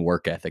insane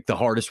work ethic. The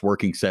hardest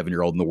working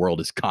 7-year-old in the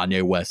world is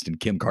Kanye West and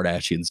Kim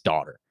Kardashian's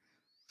daughter.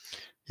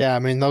 Yeah, I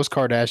mean, those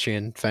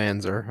Kardashian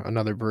fans are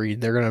another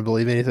breed. They're going to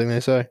believe anything they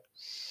say.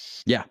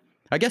 Yeah,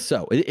 I guess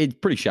so. It's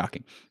pretty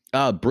shocking.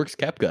 Brooks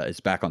Koepka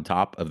is back on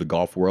top of the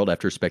golf world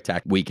after a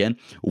spectacular weekend,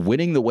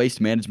 winning the Waste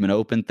Management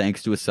Open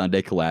thanks to a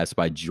Sunday collapse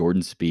by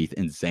Jordan Spieth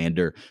and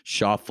Xander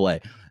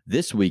Schauffele.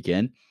 This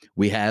weekend,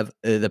 we have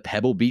the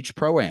Pebble Beach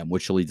Pro-Am,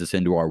 which leads us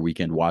into our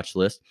weekend watch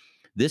list.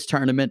 This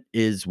tournament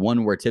is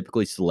one where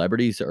typically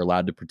celebrities are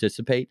allowed to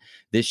participate.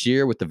 This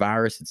year, with the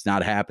virus, it's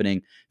not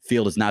happening.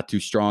 Field is not too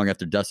strong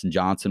after Dustin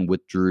Johnson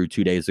withdrew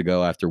 2 days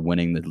ago after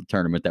winning the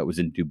tournament that was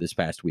in Dubai this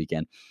past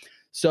weekend.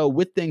 So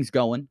with things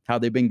going, how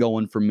they've been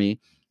going for me,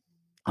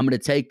 I'm going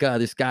to take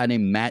this guy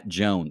named Matt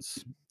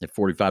Jones at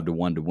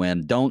 45-1 to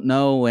win. Don't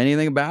know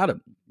anything about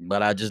him,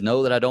 but I just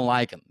know that I don't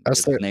like him.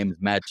 His name is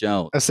Matt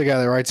Jones. That's the guy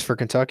that writes for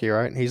Kentucky,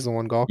 right? He's the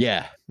one golfing.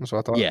 Yeah. That's what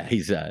I thought. Yeah,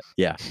 he's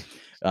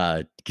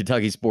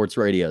Kentucky Sports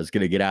Radio is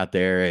going to get out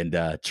there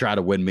and try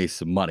to win me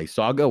some money.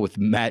 So I'll go with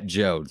Matt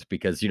Jones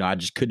because, I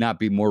just could not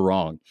be more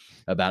wrong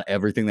about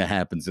everything that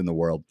happens in the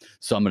world.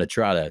 So I'm going to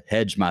try to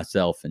hedge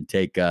myself and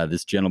take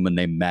this gentleman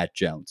named Matt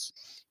Jones.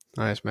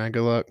 Nice, man.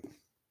 Good luck.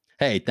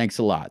 Hey, thanks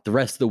a lot. The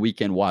rest of the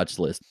weekend watch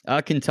list.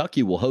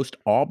 Kentucky will host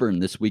Auburn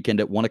this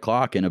weekend at 1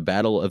 o'clock in a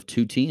battle of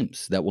two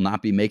teams that will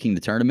not be making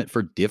the tournament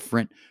for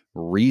different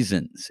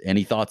reasons.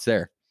 Any thoughts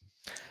there?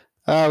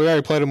 We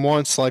already played them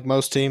once. Like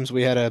most teams,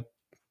 we had a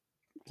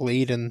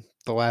lead in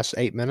the last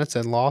 8 minutes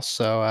and lost.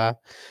 So I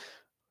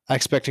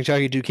expect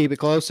Kentucky to keep it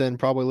close and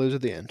probably lose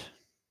at the end.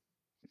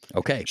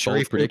 Okay.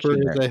 Sharif prediction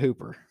Hooper is a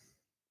hooper.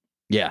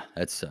 Yeah,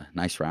 that's a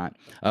nice ride.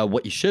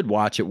 What you should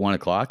watch at 1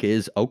 o'clock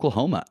is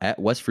Oklahoma at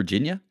West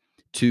Virginia.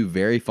 Two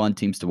very fun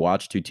teams to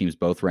watch. Two teams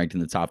both ranked in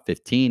the top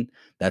 15.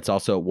 That's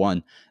also at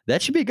 1.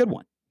 That should be a good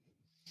one.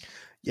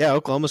 Yeah,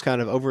 Oklahoma's kind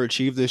of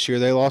overachieved this year.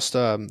 They lost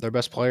their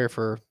best player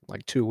for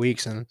like 2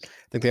 weeks, and I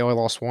think they only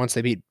lost once.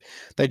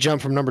 They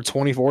jumped from number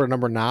 24 to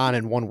number 9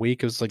 in 1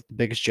 week. It was like the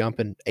biggest jump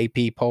in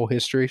AP poll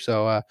history.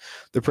 So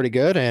they're pretty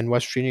good. And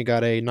West Virginia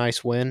got a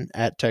nice win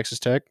at Texas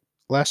Tech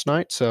last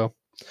night. So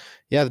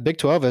yeah, the Big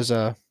 12 is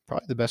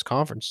probably the best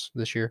conference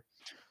this year.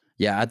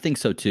 Yeah, I think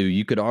so too.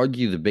 You could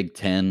argue the Big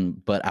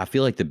 10, but I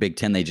feel like the Big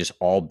 10, they just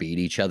all beat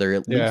each other.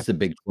 At least the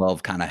Big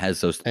 12 kind of has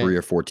those 3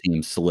 or 4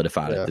 teams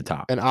solidified at the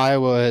top. And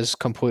Iowa has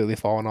completely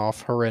fallen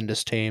off.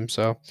 Horrendous team.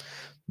 So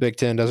Big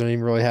 10 doesn't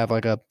even really have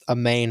like a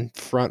main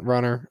front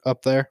runner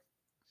up there.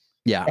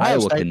 Yeah,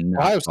 Iowa can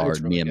knock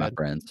hard, me and my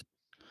friends.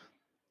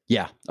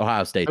 Yeah,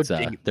 Ohio State's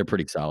they're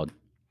pretty solid.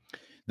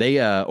 They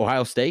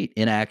Ohio State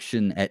in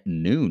action at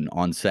noon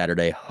on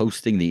Saturday,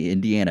 hosting the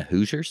Indiana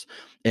Hoosiers,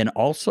 and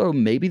also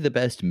maybe the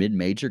best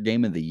mid-major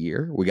game of the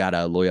year. We got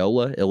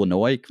Loyola,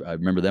 Illinois. I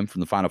remember them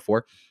from the Final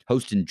Four,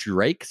 hosting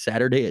Drake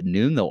Saturday at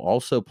noon. They'll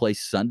also play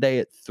Sunday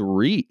at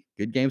 3.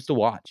 Good games to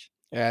watch.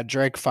 Yeah,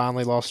 Drake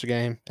finally lost a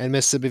game, and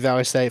Mississippi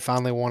Valley State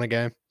finally won a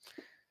game.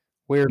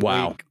 Weird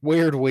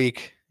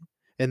week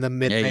in the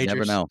mid-majors. Yeah, you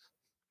never know.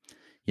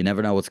 You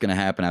never know what's going to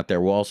happen out there.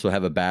 We'll also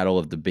have a battle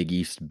of the Big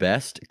East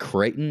best.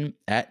 Creighton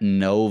at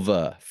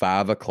Nova,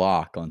 5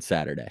 o'clock on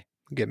Saturday.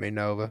 Give me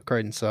Nova.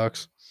 Creighton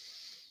sucks.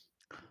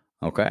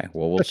 Okay,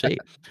 well, we'll see.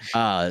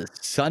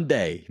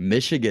 Sunday,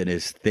 Michigan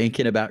is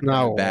thinking about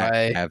coming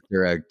back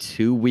after a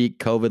 2-week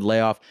COVID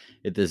layoff.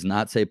 It does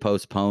not say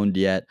postponed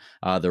yet.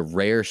 The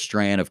rare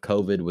strand of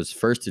COVID was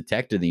first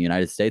detected in the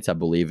United States, I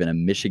believe, in a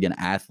Michigan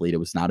athlete. It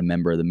was not a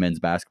member of the men's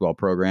basketball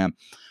program.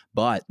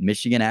 But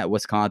Michigan at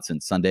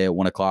Wisconsin, Sunday at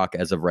 1 o'clock.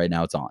 As of right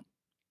now, it's on.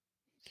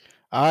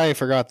 I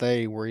forgot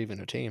they were even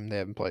a team. They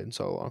haven't played in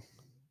so long.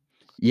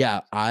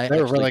 Yeah,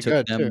 they were really took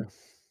good them too.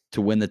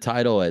 To win the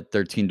title at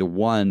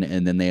 13-1,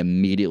 and then they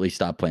immediately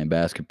stopped playing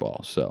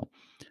basketball. So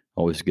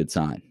always a good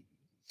sign.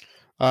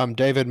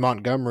 David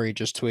Montgomery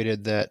just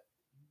tweeted that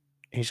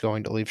he's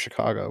going to leave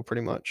Chicago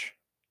pretty much.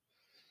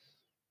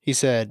 He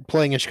said,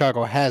 playing in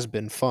Chicago has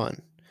been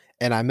fun,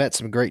 and I met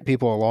some great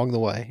people along the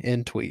way,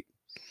 in tweet.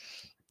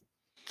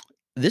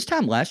 This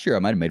time last year, I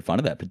might have made fun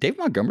of that, but David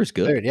Montgomery's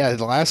good. Dude, yeah,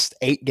 the last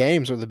 8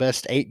 games were the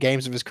best 8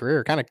 games of his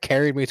career. Kind of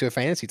carried me to a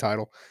fantasy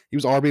title. He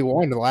was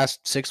RB1 the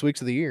last 6 weeks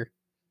of the year.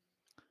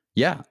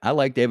 Yeah, I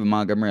like David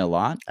Montgomery a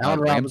lot.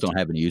 Rams don't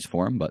have any use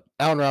for him, but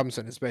Allen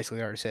Robinson has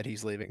basically already said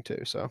he's leaving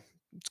too, so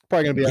it's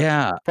probably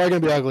gonna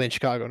be ugly in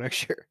Chicago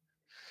next year.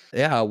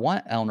 Yeah, I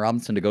want Allen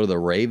Robinson to go to the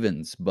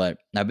Ravens, but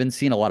I've been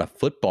seeing a lot of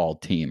football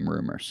team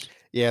rumors.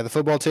 Yeah, the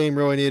football team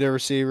really need a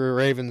receiver.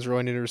 Ravens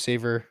really need a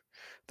receiver.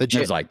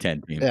 There's like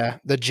 10 teams. Yeah,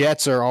 the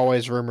Jets are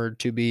always rumored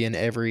to be in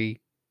every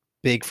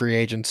big free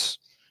agent's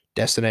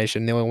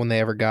destination. The only one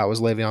they ever got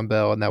was Le'Veon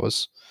Bell, and that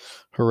was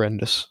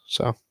horrendous.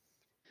 So,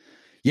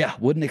 yeah,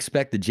 wouldn't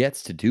expect the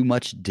Jets to do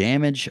much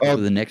damage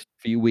over the next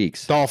few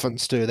weeks.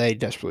 Dolphins, too. They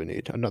desperately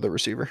need another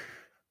receiver.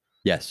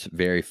 Yes,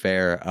 very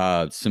fair.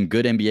 Some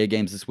good NBA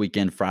games this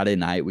weekend. Friday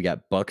night, we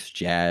got Bucks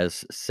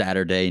Jazz.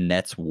 Saturday,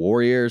 Nets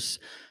Warriors.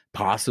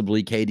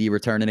 Possibly KD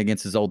returning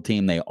against his old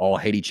team. They all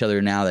hate each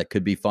other now. That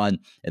could be fun.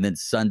 And then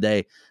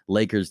Sunday,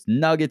 Lakers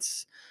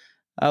Nuggets.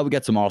 We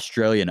got some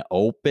Australian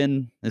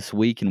Open this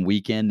week and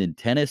weekend in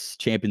tennis.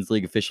 Champions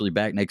League officially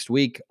back next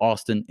week.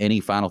 Austin, any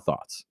final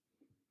thoughts?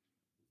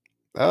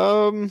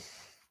 Nope.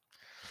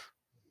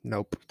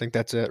 I think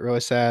that's it.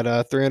 Really sad.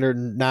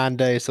 309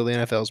 days till the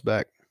NFL's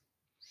back.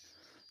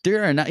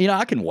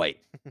 I can wait.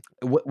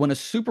 When a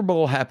Super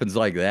Bowl happens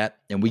like that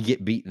and we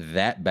get beat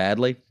that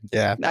badly,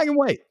 yeah, I can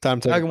wait. I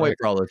can wait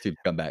for all those people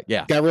to come back.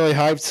 Yeah. Got really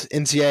hyped.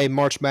 NCAA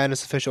March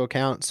Madness official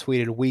account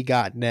tweeted, "We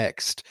got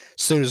next."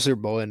 As soon as the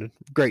Super Bowl ended.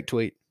 Great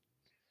tweet.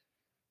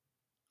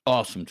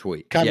 Awesome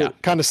tweet. Kind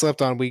of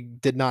slept on. We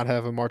did not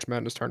have a March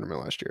Madness tournament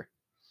last year.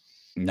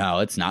 No,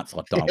 it's not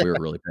slept on. We were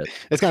really pissed.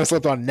 It's kind of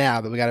slept on now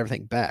that we got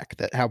everything back.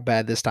 That how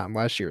bad this time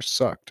last year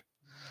sucked.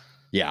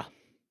 Yeah.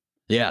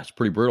 Yeah, it's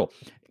pretty brutal.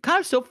 It kind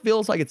of still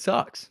feels like it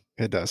sucks.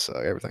 It does suck.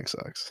 Everything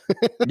sucks.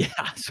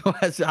 Yeah. So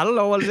I don't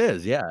know what it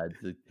is. Yeah.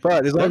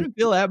 But it doesn't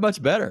feel that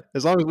much better.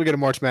 As long as we get a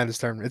March Madness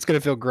tournament, it's going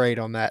to feel great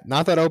on that.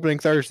 Not that opening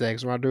Thursday,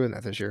 because we're not doing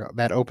that this year.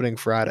 That opening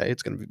Friday,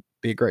 it's going to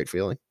be a great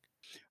feeling.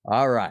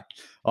 All right.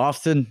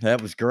 Austin,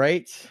 that was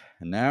great.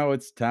 And now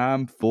it's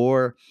time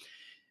for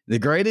the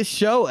greatest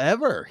show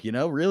ever.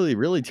 Really,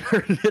 really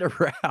turning it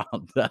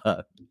around.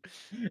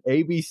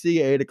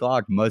 ABC 8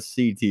 o'clock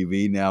must-see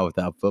TV now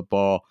without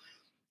football.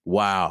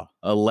 Wow.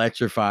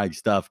 Electrifying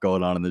stuff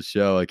going on in the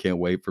show. I can't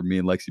wait for me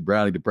and Lexi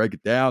Browning to break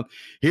it down.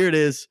 Here it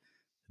is,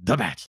 The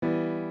Bachelor.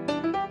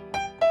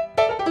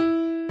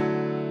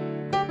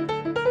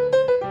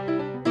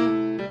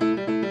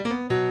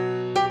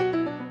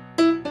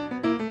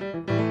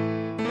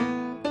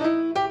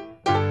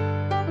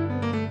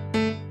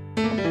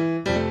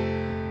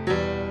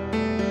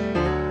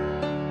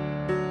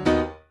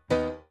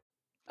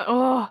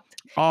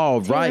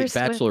 All right,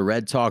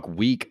 Bachelorette Talk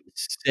Week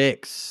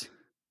 6.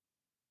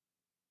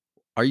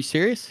 Are you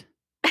serious?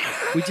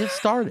 We just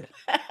started.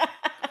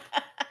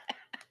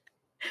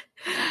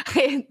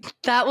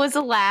 That was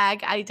a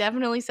lag. I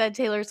definitely said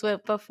Taylor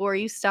Swift before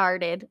you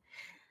started.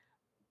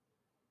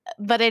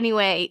 But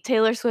anyway,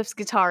 Taylor Swift's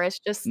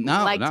guitarist just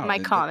liked my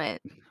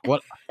comment.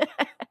 What?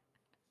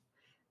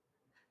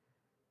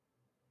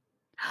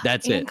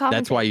 That's it.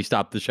 That's why you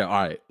stopped the show.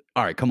 All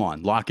right, come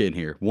on. Lock in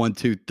here. 1,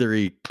 2,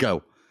 3,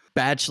 go.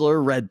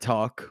 Bachelorette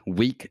Talk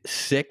Week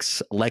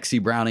 6.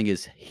 Lexi Browning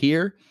is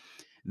here.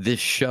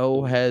 This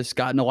show has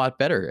gotten a lot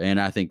better,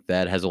 and I think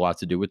that has a lot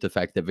to do with the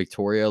fact that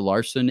Victoria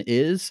Larson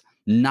is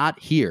not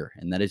here,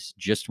 and that is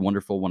just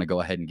wonderful. Want to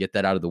go ahead and get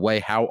that out of the way.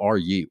 How are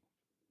you?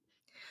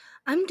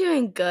 I'm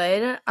doing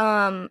good.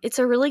 It's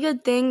a really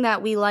good thing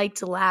that we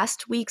liked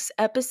last week's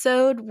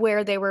episode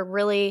where they were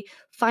really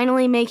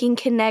finally making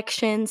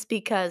connections,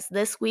 because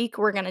this week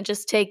we're going to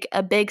just take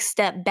a big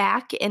step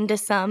back into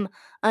some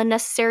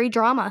unnecessary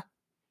drama.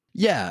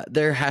 Yeah,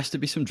 there has to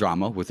be some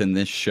drama within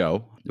this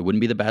show. It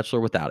wouldn't be The Bachelor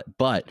without it.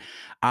 But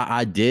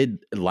I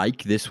did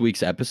like this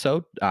week's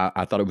episode.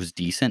 I thought it was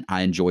decent.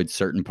 I enjoyed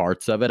certain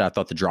parts of it. I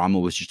thought the drama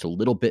was just a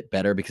little bit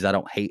better because I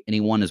don't hate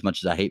anyone as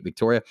much as I hate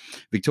Victoria.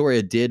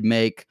 Victoria did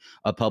make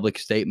a public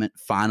statement,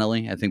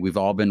 finally. I think we've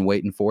all been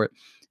waiting for it.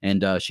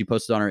 And she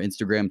posted on her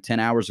Instagram 10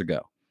 hours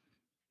ago,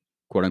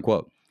 quote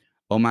unquote,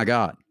 "Oh my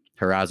God,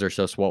 her eyes are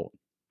so swollen.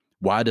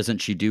 Why doesn't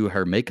she do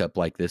her makeup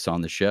like this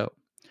on the show?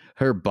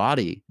 Her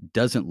body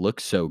doesn't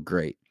look so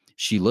great.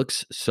 She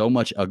looks so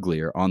much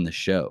uglier on the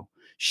show.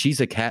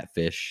 She's a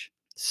catfish,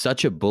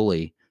 such a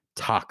bully,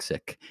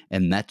 toxic,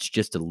 and that's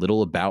just a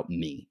little about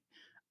me."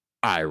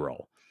 Eye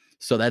roll.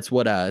 So that's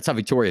how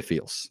Victoria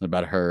feels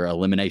about her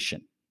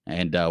elimination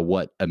and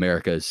what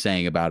America is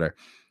saying about her.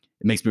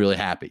 It makes me really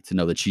happy to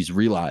know that she's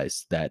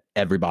realized that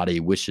everybody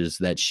wishes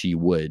that she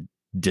would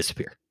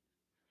disappear.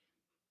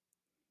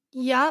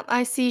 Yeah,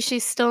 I see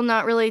she's still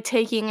not really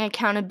taking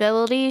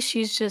accountability.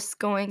 She's just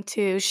going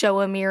to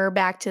show a mirror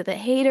back to the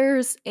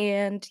haters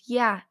and,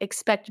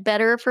 expect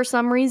better for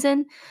some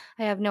reason.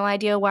 I have no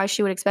idea why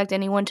she would expect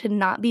anyone to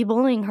not be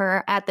bullying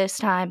her at this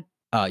time.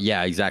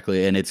 Yeah,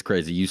 exactly. And it's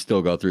crazy. You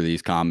still go through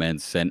these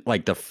comments, and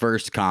like the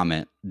first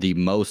comment, the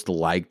most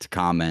liked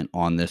comment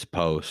on this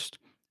post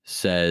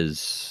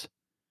says,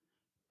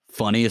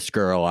 "Funniest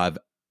girl I've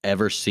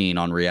ever seen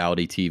on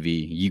reality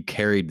TV. You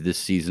carried this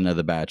season of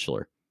The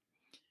Bachelor."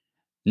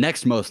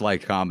 Next most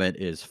liked comment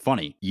is,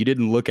 "Funny, you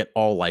didn't look at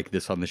all like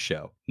this on the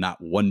show.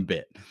 Not one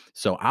bit."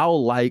 So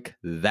I'll like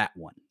that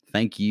one.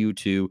 Thank you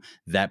to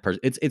that person.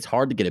 It's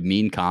hard to get a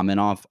mean comment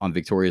off on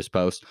Victoria's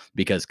post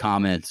because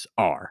comments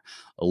are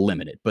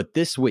limited. But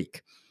this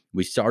week,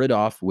 we started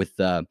off with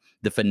the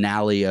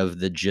finale of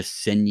the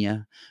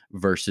Jessenia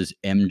versus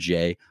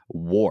MJ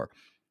war.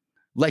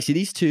 Lexi,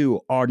 these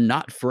two are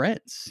not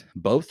friends.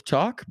 Both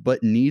talk,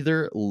 but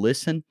neither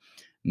listen.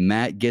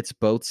 Matt gets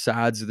both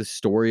sides of the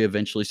story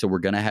eventually, so we're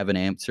going to have an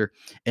answer.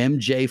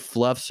 MJ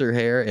fluffs her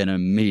hair and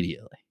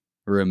immediately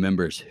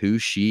remembers who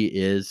she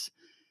is.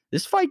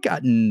 This fight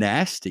got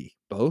nasty.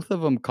 Both of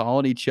them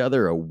calling each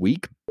other a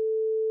weak.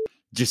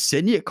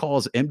 Jessenia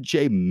calls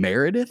MJ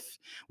Meredith,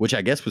 which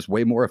I guess was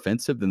way more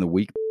offensive than the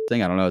weak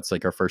thing. I don't know. It's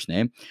like her first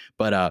name.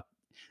 But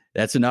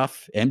that's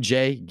enough.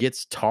 MJ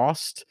gets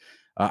tossed.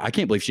 I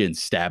can't believe she didn't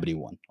stab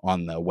anyone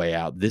on the way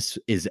out. This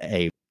is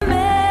a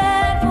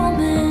bad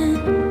woman.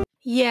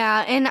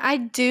 Yeah, and I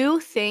do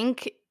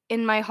think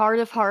in my heart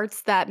of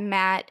hearts that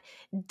Matt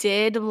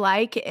did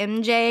like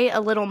MJ a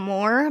little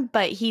more,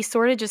 but he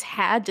sort of just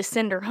had to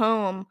send her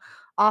home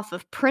off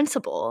of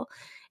principle.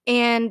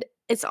 And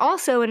it's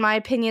also, in my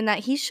opinion, that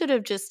he should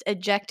have just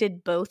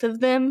ejected both of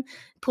them,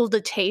 pulled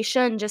a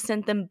Tasha, and just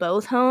sent them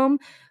both home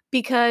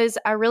because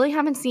I really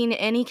haven't seen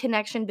any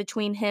connection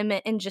between him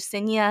and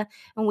Jasenia,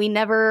 and we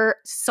never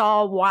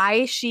saw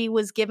why she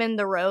was given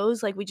the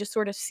rose. Like, we just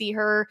sort of see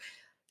her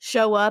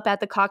show up at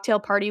the cocktail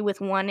party with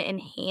one in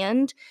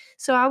hand.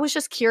 So I was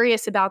just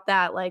curious about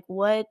that. Like,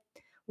 why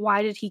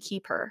did he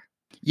keep her?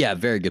 Yeah,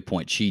 very good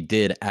point. She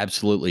did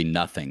absolutely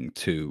nothing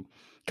to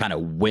kind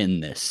of win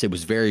this. It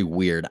was very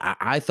weird.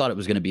 I thought it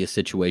was going to be a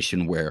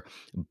situation where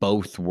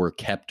both were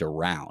kept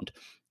around,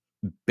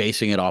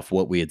 basing it off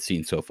what we had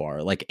seen so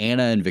far. Like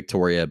Anna and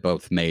Victoria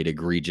both made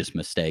egregious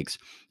mistakes.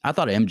 I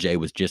thought MJ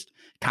was just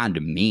kind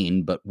of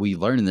mean, but we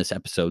learned in this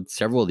episode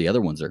several of the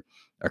other ones are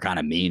kind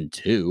of mean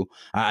too.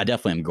 I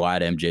definitely am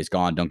glad MJ's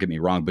gone. Don't get me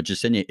wrong, but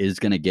Jasenia is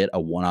going to get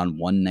a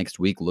one-on-one next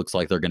week. Looks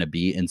like they're going to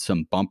be in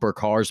some bumper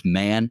cars.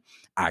 Man,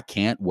 I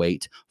can't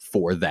wait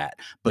for that.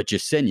 But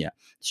Jasenia,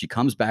 she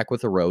comes back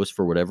with a rose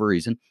for whatever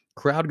reason.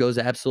 Crowd goes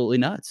absolutely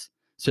nuts.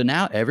 So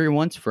now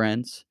everyone's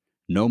friends.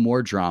 No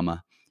more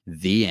drama.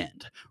 The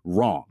end.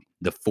 Wrong.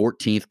 The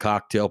 14th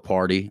cocktail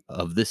party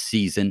of the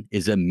season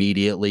is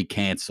immediately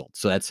canceled.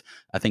 So that's,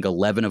 I think,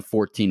 11 of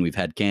 14 we've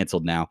had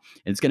canceled now.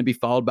 And it's going to be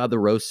followed by the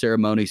roast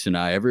ceremony. So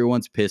now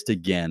everyone's pissed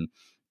again.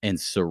 And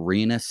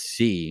Serena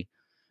C.,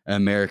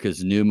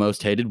 America's new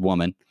most hated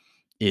woman,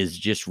 is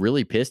just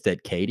really pissed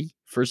at Katie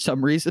for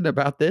some reason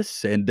about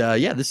this. And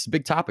yeah, this is a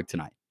big topic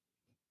tonight.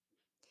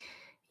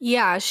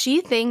 Yeah,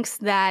 she thinks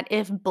that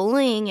if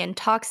bullying and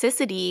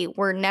toxicity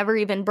were never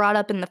even brought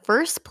up in the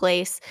first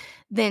place,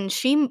 then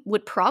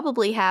would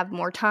probably have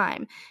more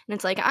time. And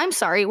it's like, I'm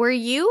sorry, were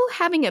you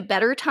having a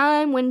better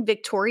time when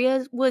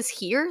Victoria was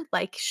here?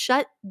 Like,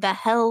 shut the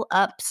hell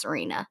up,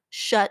 Serena.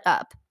 Shut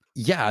up.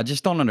 Yeah, I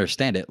just don't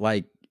understand it.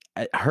 Like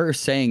her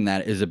saying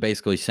that is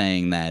basically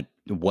saying that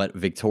what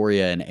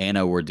Victoria and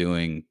Anna were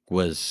doing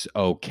was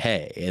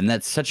okay. And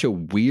that's such a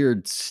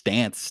weird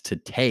stance to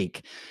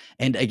take.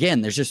 And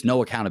again, there's just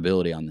no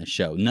accountability on this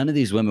show. None of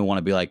these women want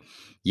to be like,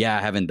 yeah,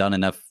 I haven't done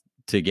enough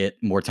to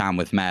get more time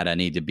with Matt. I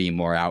need to be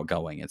more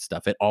outgoing and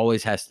stuff. It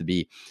always has to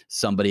be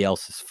somebody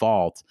else's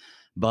fault.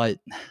 But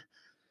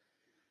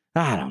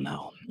I don't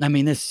know. I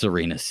mean, this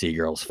Serena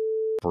Seagirl's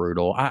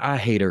brutal. I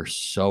hate her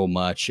so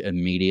much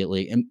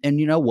immediately. And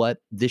you know what?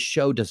 This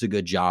show does a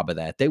good job of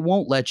that. They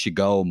won't let you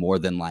go more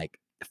than like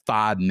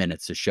 5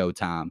 minutes of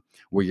showtime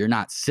where you're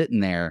not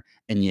sitting there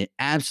and you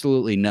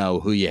absolutely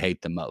know who you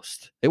hate the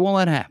most. They won't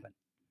let it happen.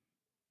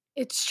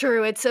 It's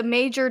true. It's a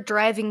major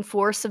driving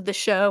force of the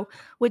show,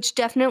 which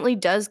definitely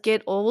does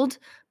get old.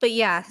 But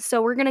yeah,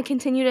 so we're going to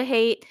continue to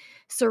hate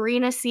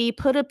Serena C.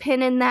 Put a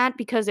pin in that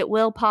because it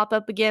will pop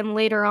up again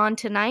later on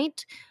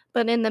tonight.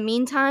 But in the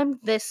meantime,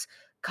 this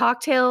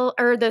cocktail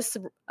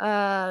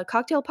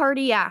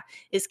party, yeah,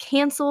 is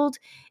canceled,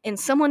 and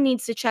someone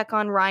needs to check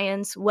on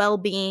Ryan's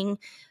well-being.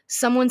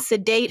 Someone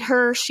sedate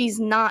her. She's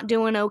not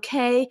doing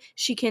okay.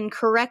 She can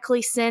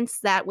correctly sense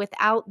that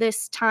without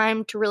this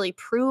time to really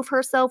prove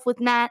herself with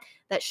Matt,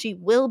 that she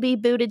will be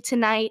booted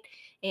tonight.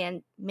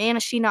 And man,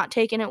 is she not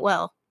taking it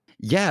well.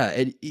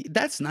 Yeah,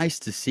 that's nice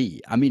to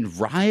see. I mean,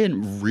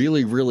 Ryan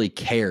really, really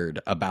cared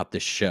about the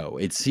show.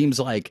 It seems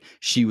like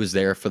she was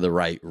there for the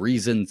right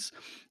reasons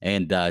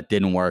and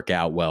didn't work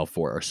out well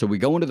for her. So we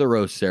go into the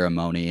roast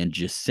ceremony, and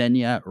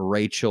Jasenia,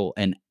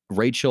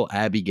 Rachel,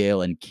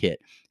 Abigail, and Kit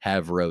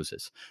have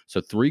roses.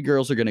 So 3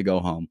 girls are going to go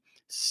home.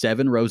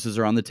 7 roses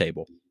are on the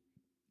table.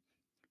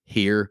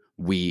 Here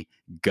we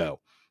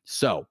go.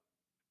 So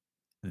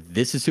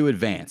this is who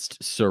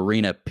advanced: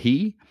 Serena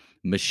P.,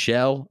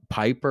 Michelle,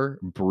 Piper,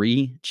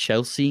 Bree,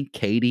 Chelsea,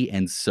 Katie,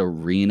 and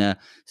Serena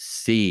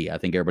C. I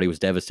think everybody was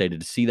devastated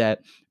to see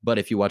that. But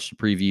if you watch the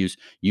previews,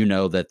 you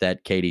know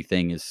that Katie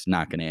thing is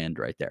not going to end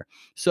right there.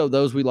 So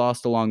those we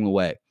lost along the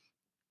way.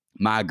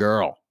 My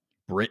girl,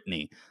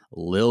 Brittany,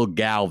 Lil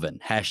Galvin,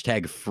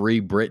 hashtag free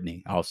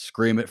Brittany. I'll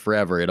scream it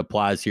forever. It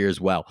applies here as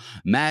well.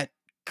 Matt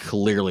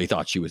clearly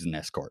thought she was an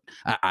escort.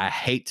 I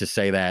hate to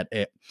say that.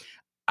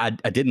 I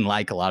didn't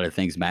like a lot of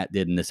things Matt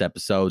did in this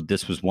episode.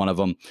 This was one of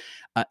them.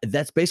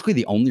 That's basically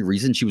the only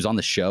reason she was on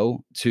the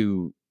show,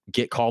 to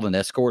get called an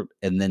escort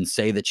and then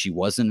say that she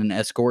wasn't an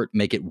escort,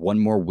 make it one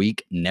more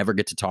week, never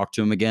get to talk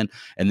to him again,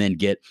 and then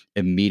get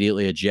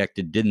immediately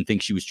ejected. Didn't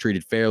think she was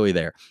treated fairly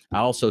there. I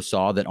also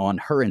saw that on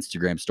her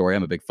Instagram story,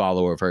 I'm a big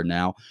follower of her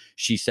now,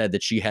 she said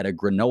that she had a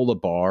granola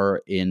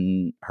bar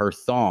in her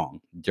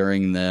thong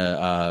during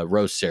the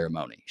roast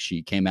ceremony.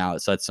 She came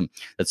out, so that's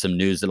some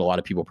news that a lot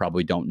of people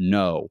probably don't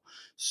know.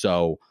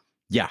 So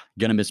yeah,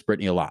 gonna miss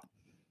Brittany a lot.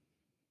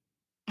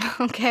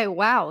 Okay,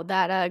 wow.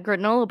 That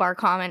granola bar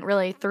comment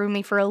really threw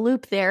me for a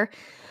loop there.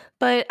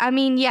 But I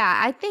mean, yeah,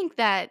 I think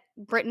that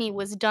Brittany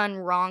was done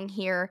wrong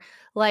here.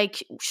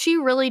 Like, she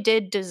really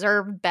did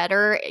deserve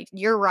better.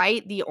 You're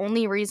right. The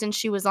only reason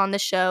she was on the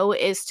show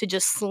is to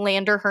just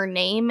slander her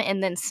name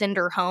and then send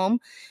her home.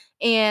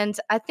 And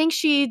I think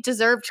she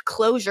deserved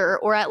closure,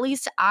 or at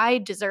least I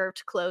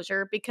deserved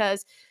closure,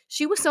 because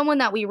she was someone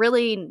that we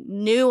really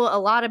knew a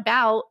lot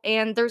about.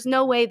 And there's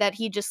no way that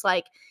he just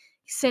like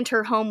sent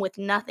her home with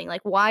nothing.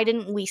 Like, why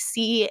didn't we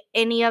see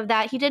any of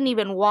that? He didn't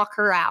even walk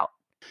her out.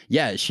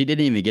 Yeah, she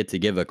didn't even get to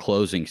give a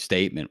closing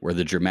statement where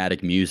the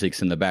dramatic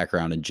music's in the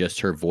background and just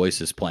her voice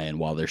is playing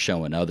while they're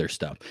showing other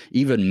stuff.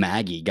 Even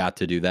Maggie got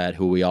to do that,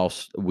 who we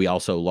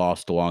also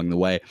lost along the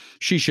way.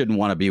 She shouldn't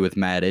want to be with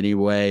Matt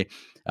anyway.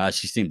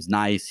 She seems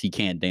nice. He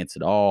can't dance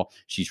at all.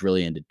 She's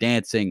really into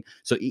dancing.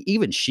 So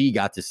even she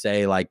got to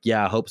say, like,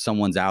 yeah, I hope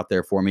someone's out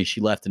there for me.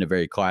 She left in a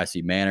very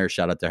classy manner.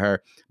 Shout out to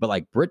her. But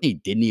like Brittany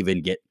didn't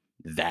even get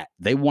that.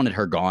 They wanted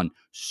her gone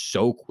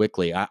so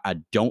quickly. I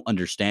don't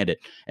understand it.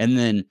 And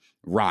then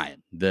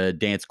Ryan, the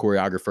dance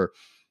choreographer,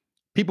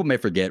 people may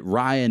forget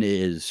Ryan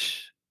is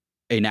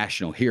a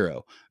national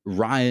hero.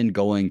 Ryan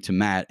going to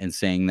Matt and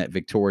saying that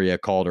Victoria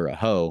called her a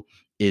hoe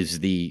is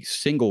the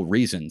single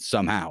reason,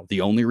 somehow, the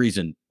only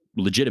reason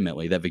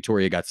legitimately that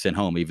Victoria got sent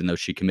home, even though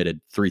she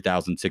committed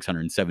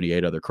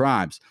 3,678 other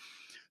crimes.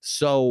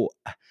 So,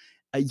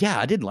 yeah,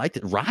 I didn't like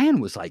that.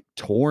 Ryan was like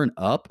torn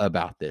up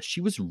about this.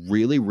 She was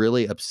really,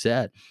 really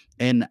upset.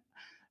 And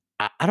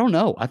I don't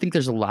know. I think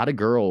there's a lot of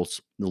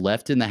girls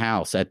left in the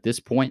house at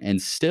this point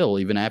and still,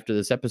 even after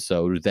this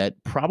episode,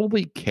 that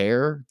probably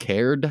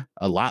cared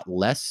a lot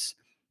less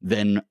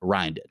than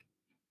Ryan did.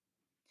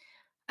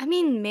 I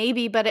mean,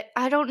 maybe, but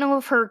I don't know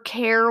if her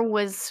care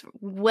was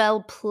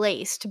well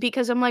placed,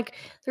 because I'm like,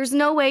 there's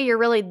no way you're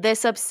really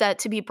this upset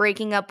to be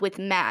breaking up with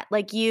Matt.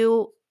 Like,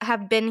 you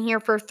have been here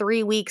for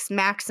 3 weeks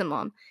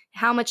maximum.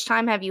 How much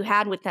time have you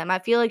had with him? I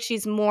feel like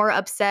she's more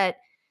upset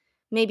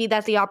maybe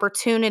that the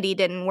opportunity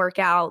didn't work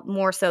out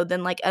more so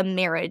than like a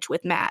marriage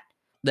with Matt.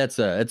 That's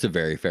a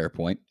very fair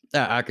point.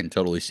 I can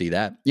totally see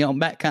that.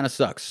 Matt kind of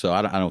sucks, so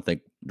I don't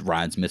think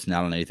Ryan's missing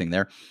out on anything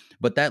there.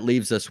 But that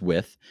leaves us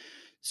with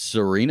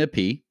Serena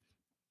P,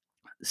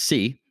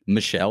 C,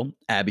 Michelle,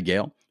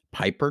 Abigail,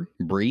 Piper,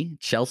 Bree,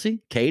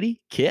 Chelsea,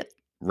 Katie, Kit,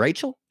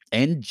 Rachel,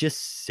 and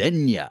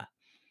Jasenia.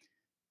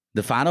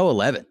 The final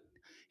 11.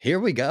 Here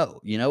we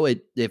go.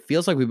 It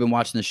feels like we've been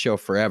watching this show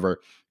forever,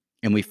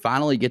 and we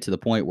finally get to the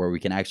point where we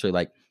can actually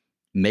like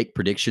make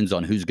predictions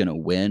on who's going to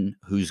win,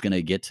 who's going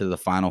to get to the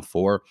final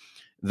four.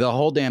 The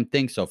whole damn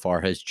thing so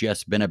far has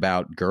just been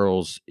about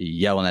girls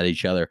yelling at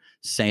each other,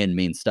 saying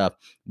mean stuff.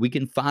 We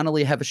can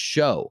finally have a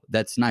show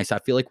that's nice. I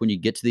feel like when you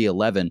get to the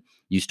 11,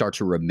 you start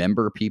to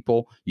remember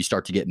people. You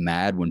start to get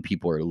mad when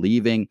people are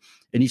leaving,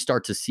 and you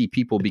start to see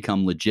people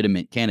become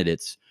legitimate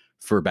candidates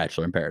for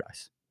Bachelor in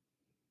Paradise.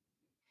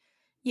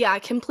 Yeah, I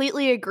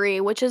completely agree,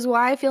 which is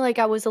why I feel like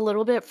I was a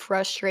little bit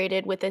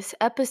frustrated with this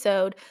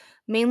episode,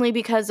 mainly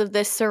because of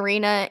this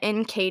Serena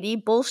and Katie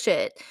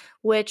bullshit.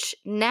 Which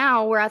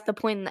now we're at the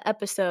point in the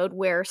episode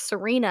where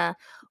Serena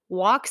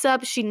walks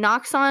up, she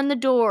knocks on the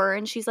door,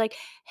 and she's like,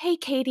 "Hey,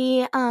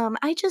 Katie,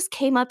 I just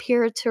came up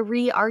here to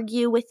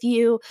re-argue with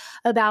you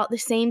about the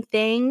same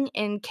thing."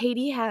 And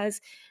Katie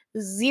has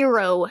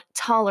zero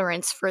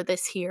tolerance for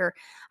this here.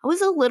 I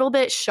was a little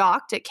bit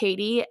shocked at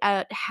Katie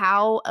at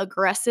how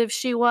aggressive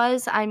she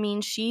was. I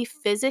mean, she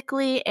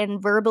physically and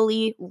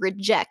verbally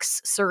rejects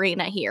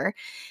Serena here.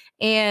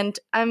 And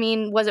I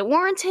mean, was it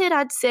warranted?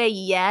 I'd say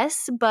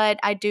yes, but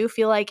I do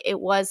feel like it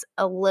was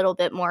a little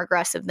bit more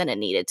aggressive than it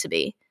needed to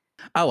be.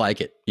 I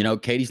like it.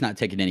 Katie's not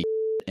taking any,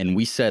 and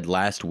we said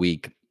last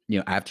week,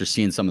 after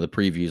seeing some of the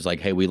previews, like,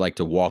 hey, we like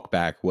to walk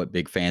back what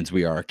big fans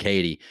we are of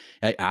Katie.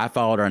 I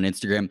followed her on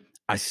Instagram.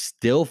 I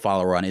still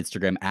follow her on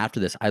Instagram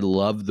after this. I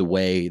love the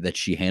way that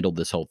she handled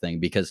this whole thing,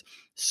 because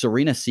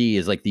Serena C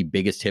is like the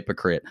biggest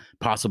hypocrite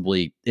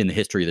possibly in the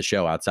history of the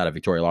show outside of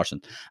Victoria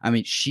Larson. I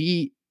mean,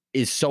 she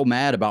is so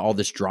mad about all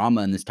this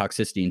drama and this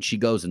toxicity, and she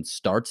goes and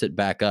starts it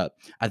back up.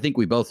 I think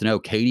we both know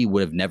Katie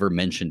would have never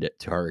mentioned it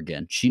to her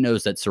again. She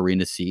knows that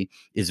Serena C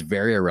is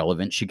very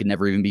irrelevant. She could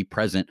never even be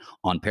present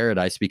on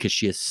Paradise because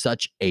she is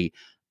such a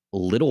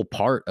little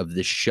part of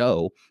this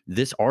show.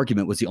 This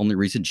argument was the only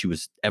reason she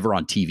was ever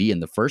on TV in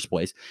the first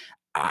place.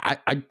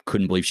 I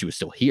couldn't believe she was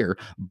still here.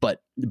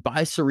 But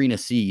by Serena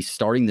C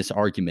starting this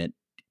argument,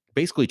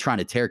 basically trying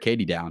to tear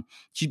Katie down,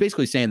 she's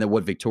basically saying that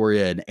what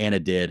Victoria and Anna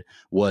did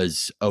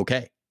was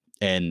okay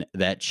and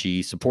that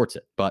she supports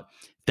it. But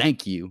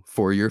thank you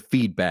for your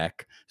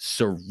feedback,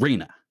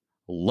 Serena.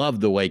 Love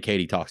the way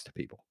Katie talks to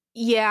people.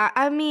 Yeah,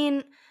 I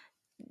mean,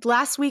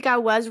 last week I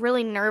was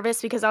really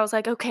nervous because I was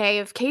like, okay,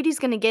 if Katie's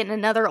going to get in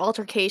another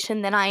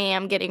altercation, then I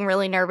am getting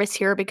really nervous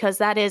here, because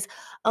that is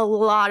a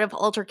lot of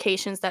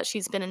altercations that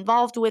she's been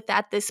involved with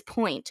at this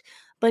point.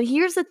 But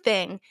here's the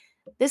thing.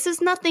 This is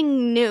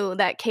nothing new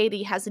that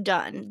Katie has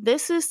done.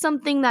 This is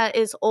something that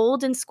is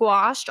old and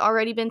squashed,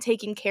 already been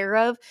taken care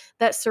of,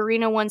 that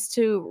Serena wants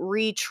to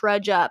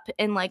re-trudge up.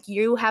 And like,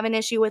 you have an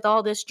issue with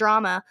all this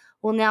drama.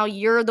 Well, now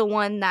you're the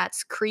one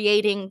that's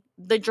creating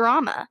the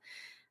drama.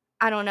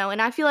 I don't know.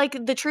 And I feel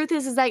like the truth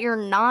is that you're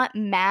not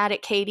mad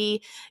at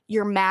Katie.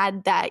 You're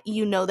mad that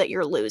you know that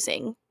you're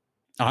losing.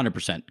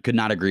 100%. Could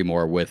not agree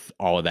more with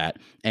all of that.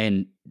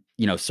 And,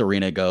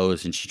 Serena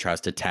goes and she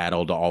tries to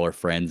tattle to all her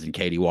friends, and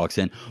Katie walks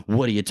in.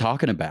 What are you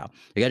talking about?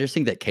 Like, I just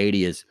think that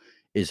Katie is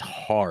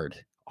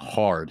hard.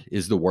 Hard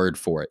is the word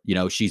for it.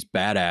 She's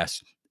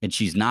badass, and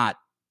she's not.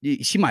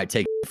 She might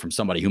take it from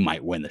somebody who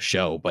might win the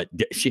show, but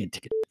she didn't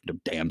take it to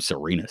damn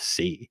Serena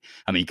C.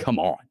 I mean, come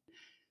on.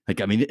 Like,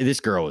 I mean, this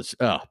girl is,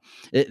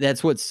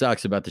 that's what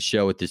sucks about the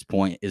show at this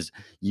point is,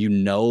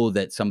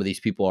 that some of these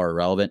people are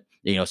irrelevant.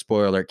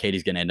 Spoiler alert,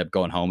 Katie's going to end up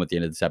going home at the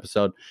end of this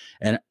episode.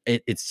 And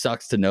it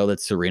sucks to know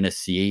that Serena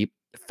C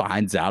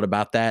finds out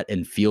about that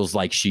and feels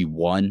like she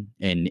won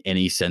in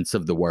any sense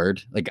of the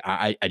word. Like,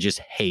 I just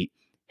hate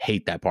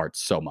that part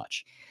so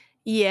much.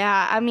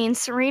 Yeah, I mean,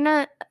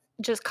 Serena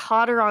just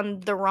caught her on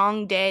the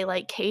wrong day.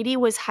 Like, Katie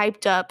was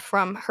hyped up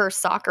from her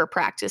soccer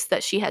practice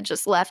that she had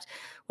just left,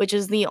 which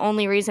is the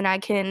only reason I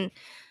can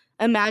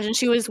imagine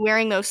she was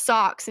wearing those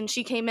socks. And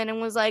she came in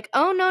and was like,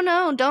 "Oh,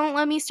 no, don't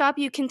let me stop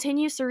you.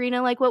 Continue,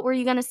 Serena. Like, what were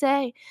you going to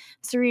say?"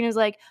 Serena's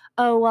like,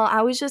 "Oh, well,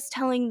 I was just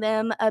telling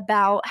them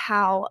about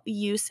how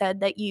you said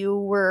that you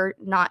were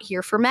not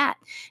here for Matt."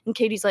 And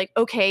Katie's like,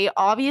 "Okay,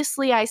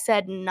 obviously I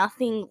said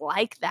nothing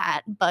like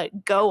that,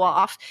 but go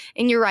off."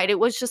 And you're right. It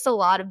was just a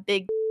lot of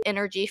big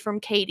energy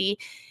from Katie.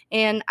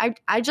 And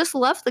I just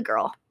love the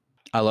girl.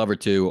 I love her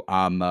too.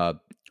 I'm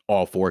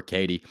all for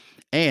Katie.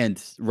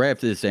 And right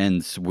after this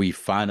ends, we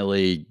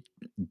finally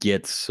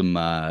get some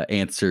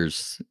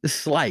answers,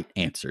 slight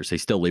answers. They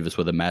still leave us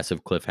with a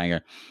massive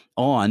cliffhanger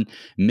on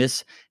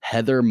Miss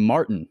Heather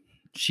Martin.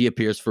 She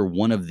appears for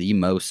one of the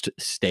most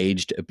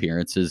staged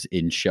appearances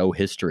in show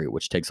history,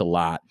 which takes a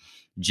lot.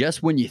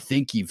 Just when you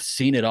think you've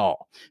seen it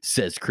all,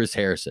 says Chris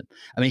Harrison.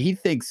 I mean, he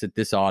thinks that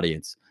this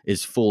audience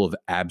is full of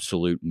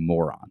absolute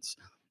morons.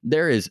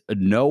 There is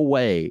no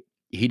way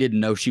he didn't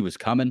know she was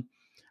coming.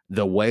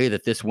 The way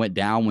that this went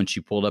down when she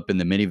pulled up in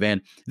the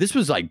minivan, this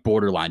was like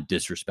borderline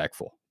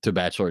disrespectful to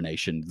Bachelor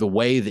Nation. The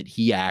way that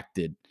he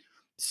acted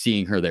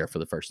seeing her there for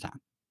the first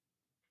time.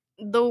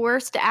 The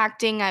worst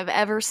acting I've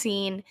ever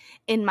seen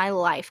in my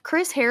life.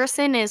 Chris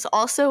Harrison is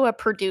also a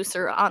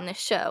producer on the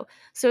show.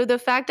 So the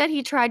fact that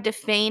he tried to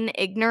feign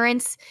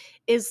ignorance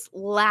is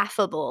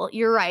laughable.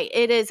 You're right.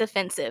 It is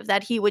offensive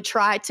that he would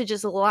try to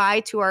just lie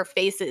to our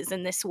faces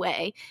in this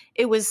way.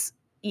 It was,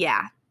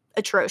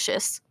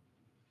 atrocious.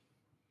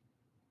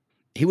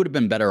 He would have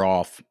been better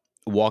off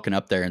walking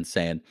up there and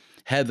saying,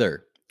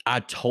 "Heather,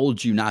 I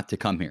told you not to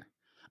come here.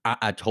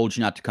 I told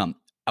you not to come.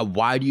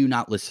 Why do you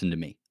not listen to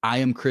me? I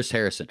am Chris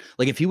Harrison."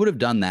 Like, if he would have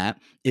done that,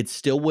 it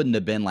still wouldn't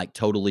have been like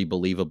totally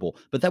believable.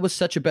 But that was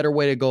such a better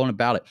way to go on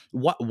about it.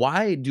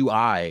 Why do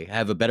I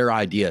have a better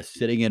idea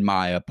sitting in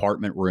my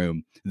apartment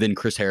room than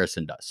Chris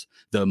Harrison does,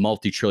 the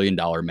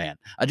multi-trillion-dollar man?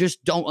 I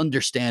just don't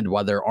understand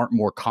why there aren't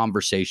more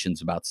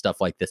conversations about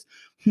stuff like this.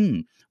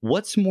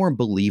 What's more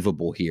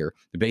believable here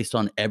based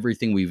on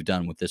everything we've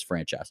done with this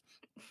franchise?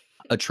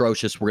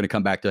 Atrocious. We're going to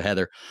come back to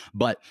Heather,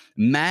 but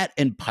Matt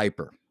and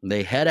Piper,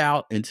 they head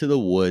out into the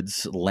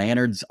woods,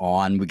 lanterns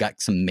on. We got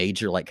some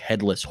major like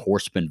headless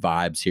horseman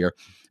vibes here,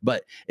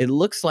 but it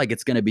looks like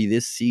it's going to be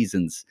this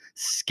season's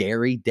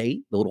scary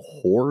date, the little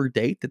horror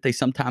date that they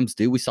sometimes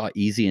do. We saw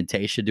Easy and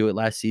Tasha do it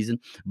last season,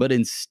 but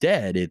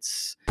instead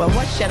it's, but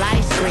what should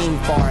I scream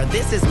for?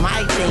 This is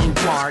my theme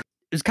park.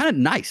 It's kind of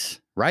nice,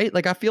 right?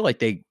 Like, I feel like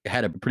they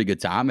had a pretty good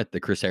time at the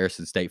Chris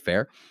Harrison State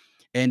Fair.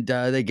 And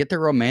they get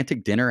their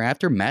romantic dinner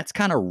after. Matt's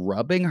kind of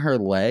rubbing her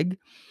leg.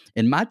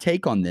 And my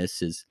take on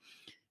this is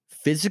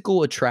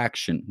physical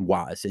attraction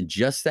wise, in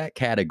just that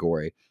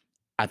category,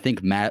 I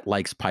think Matt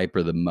likes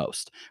Piper the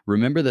most.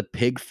 Remember the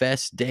Pig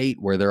Fest date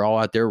where they're all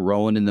out there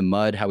rolling in the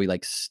mud, how he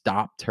like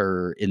stopped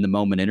her in the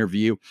moment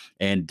interview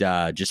and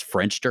just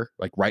Frenched her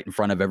like right in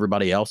front of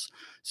everybody else.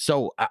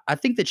 So I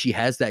think that she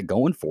has that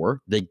going for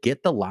her. They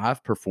get the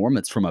live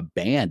performance from a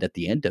band at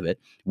the end of it,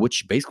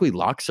 which basically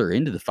locks her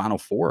into the Final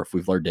Four if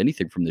we've learned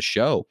anything from the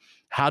show.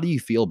 How do you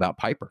feel about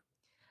Piper?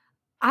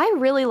 I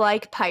really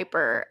like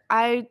Piper.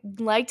 I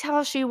liked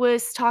how she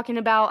was talking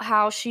about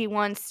how she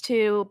wants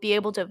to be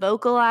able to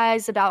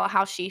vocalize about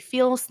how she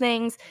feels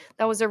things.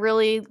 That was a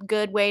really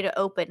good way to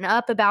open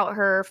up about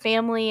her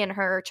family and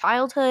her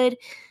childhood.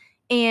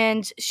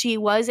 And she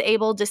was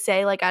able to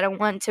say, like, "I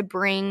don't want to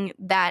bring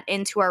that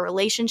into our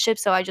relationship.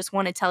 So I just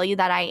want to tell you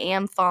that I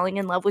am falling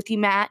in love with you,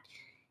 Matt."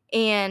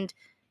 And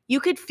you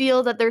could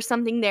feel that there's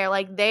something there.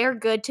 Like, they're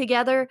good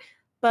together.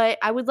 But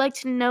I would like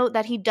to note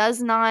that he does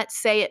not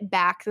say it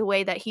back the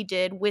way that he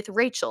did with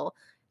Rachel.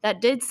 That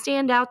did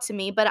stand out to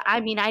me, but I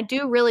mean, I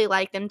do really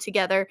like them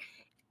together.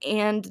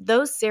 And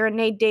those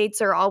serenade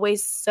dates are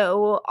always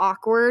so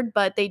awkward,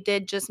 but they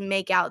did just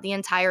make out the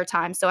entire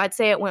time. So I'd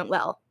say it went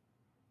well.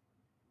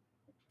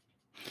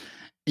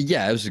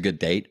 Yeah, it was a good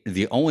date.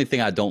 The only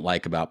thing I don't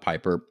like about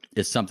Piper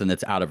is something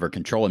that's out of her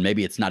control. And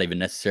maybe it's not even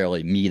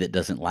necessarily me that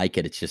doesn't like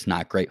it. It's just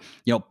not great.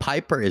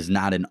 Piper is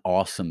not an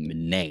awesome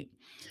name.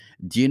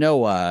 Do you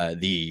know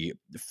the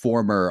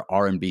former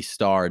R&B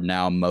star,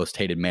 now most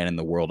hated man in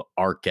the world,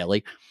 R.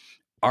 Kelly?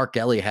 R.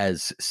 Kelly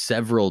has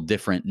several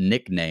different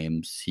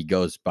nicknames. He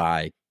goes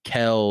by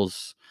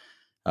Kells,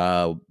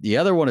 The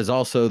other one is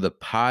also the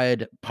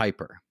Pied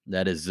Piper.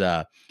 That is,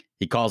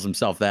 he calls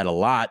himself that a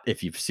lot.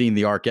 If you've seen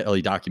the R.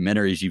 Kelly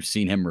documentaries, you've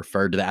seen him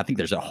referred to that. I think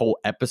there's a whole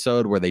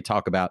episode where they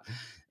talk about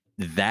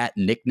that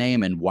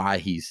nickname and why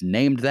he's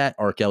named that.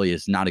 R. Kelly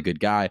is not a good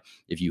guy.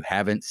 If you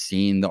haven't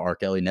seen the R.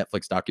 Kelly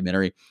Netflix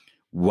documentary,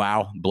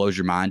 wow, blows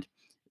your mind.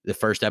 The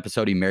first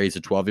episode, he marries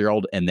a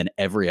 12-year-old, and then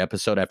every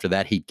episode after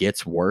that, he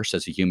gets worse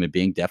as a human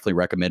being. Definitely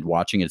recommend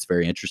watching it. It's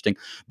very interesting.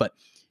 But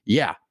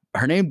yeah,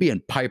 her name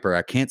being Piper,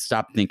 I can't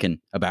stop thinking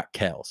about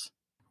Kels.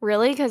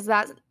 Really? Because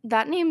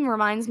that name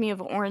reminds me of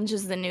Orange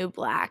is the New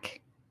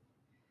Black.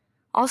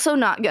 Also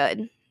not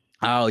good.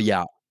 Oh,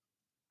 yeah.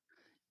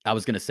 I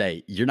was going to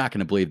say, you're not going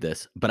to believe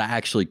this, but I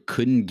actually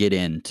couldn't get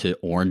into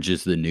Orange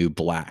is the New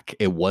Black.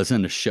 It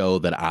wasn't a show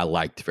that I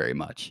liked very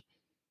much.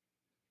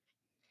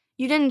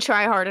 You didn't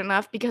try hard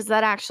enough because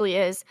that actually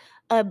is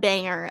a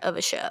banger of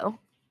a show.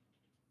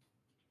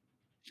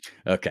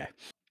 Okay.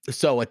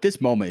 So at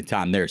this moment in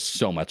time, there's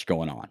so much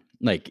going on.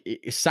 Like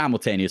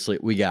simultaneously,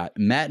 we got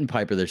Matt and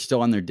Piper. They're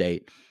still on their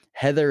date.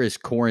 Heather is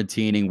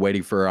quarantining,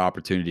 waiting for her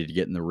opportunity to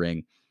get in the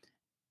ring.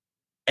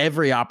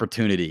 Every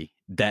opportunity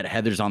that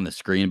Heather's on the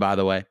screen, by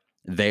the way,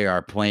 they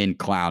are playing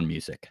clown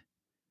music.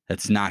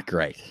 That's not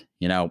great,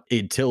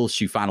 until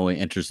she finally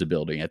enters the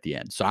building at the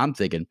end. So I'm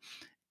thinking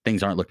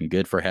things aren't looking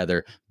good for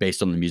Heather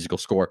based on the musical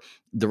score.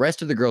 The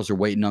rest of the girls are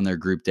waiting on their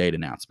group date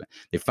announcement.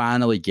 They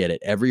finally get it.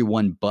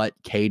 Everyone but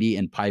Katie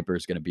and Piper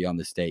is going to be on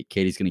this date.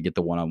 Katie's going to get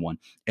the one-on-one,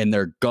 and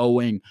they're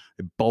going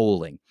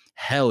bowling.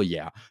 Hell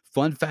yeah.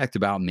 Fun fact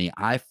about me,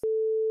 I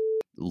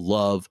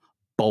love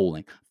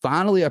bowling.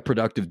 Finally, a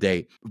productive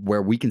date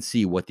where we can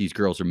see what these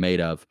girls are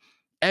made of.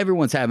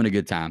 Everyone's having a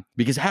good time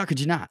because how could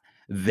you not?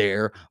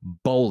 They're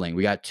bowling.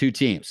 We got two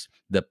teams,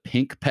 the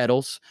Pink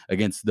Petals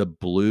against the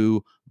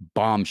Blue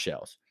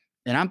Bombshells.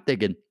 And I'm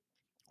thinking,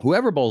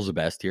 whoever bowls the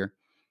best here,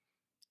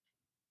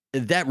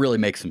 that really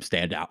makes them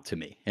stand out to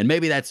me. And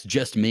maybe that's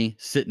just me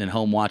sitting at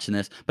home watching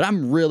this, but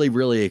I'm really,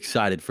 really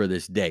excited for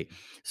this date.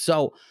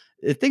 So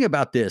the thing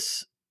about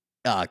this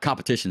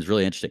competition is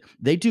really interesting.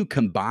 They do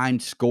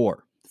combined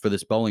score for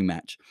this bowling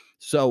match.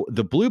 So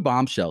the Blue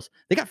Bombshells,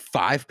 they got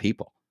 5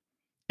 people.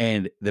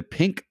 And the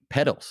Pink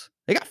Petals,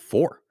 they got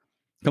 4.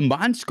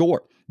 Combined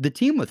score. The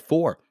team with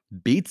 4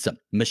 beats them.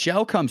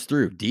 Michelle comes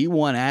through,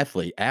 D1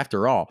 athlete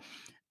after all.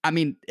 I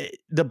mean,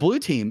 the blue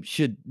team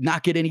should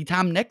not get any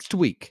time next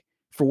week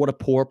for what a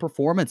poor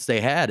performance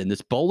they had in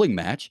this bowling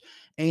match.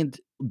 And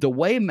the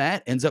way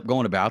Matt ends up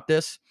going about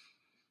this,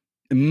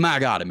 my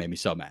God, it made me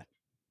so mad.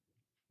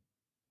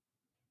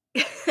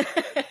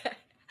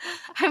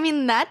 I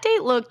mean, that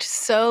date looked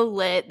so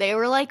lit. They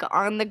were like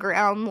on the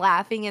ground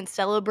laughing and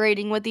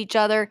celebrating with each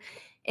other.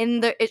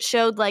 And it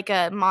showed like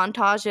a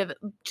montage of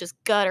just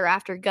gutter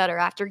after gutter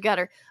after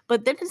gutter.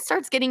 But then it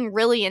starts getting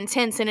really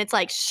intense and it's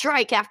like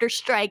strike after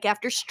strike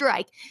after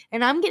strike.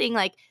 And I'm getting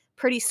like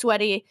pretty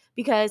sweaty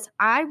because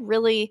I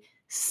really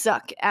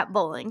suck at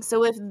bowling.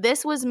 So if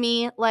this was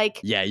me, like,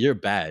 yeah, you're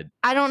bad.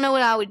 I don't know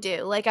what I would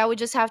do. Like, I would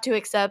just have to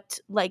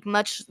accept, like,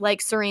 much like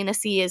Serena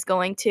C is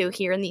going to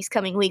here in these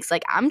coming weeks.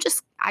 Like,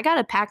 I got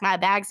to pack my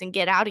bags and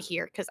get out of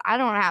here because I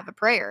don't have a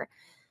prayer.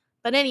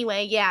 But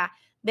anyway, yeah,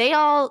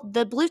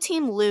 the blue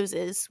team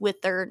loses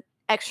with their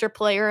extra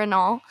player and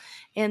all,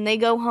 and they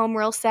go home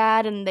real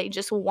sad and they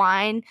just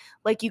whine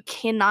like you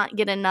cannot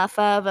get enough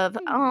of, oh,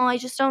 I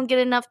just don't get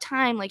enough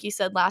time, like you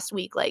said last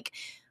week. Like,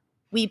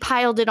 we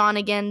piled it on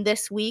again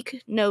this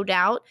week, no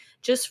doubt,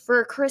 just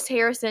for Chris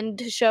Harrison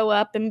to show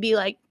up and be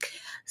like,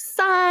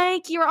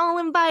 psych, you're all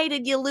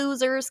invited, you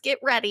losers, get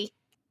ready.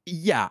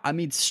 Yeah, I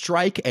mean,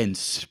 strike and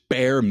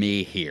spare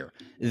me here.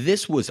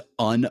 This was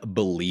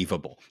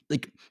unbelievable.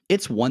 Like,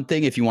 it's one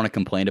thing if you want to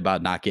complain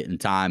about not getting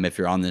time, if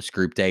you're on this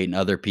group date and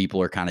other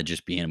people are kind of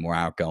just being more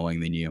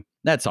outgoing than you.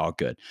 That's all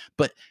good.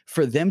 But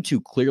for them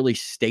to clearly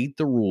state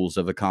the rules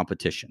of a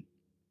competition,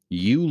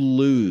 you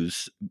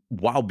lose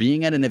while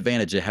being at an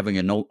advantage of having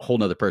a whole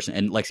nother person.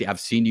 And Lexi, I've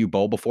seen you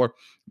bowl before,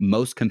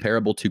 most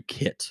comparable to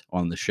Kit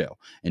on the show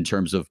in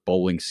terms of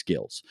bowling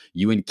skills.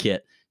 You and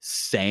Kit,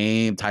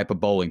 same type of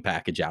bowling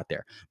package out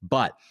there.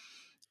 But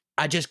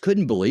I just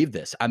couldn't believe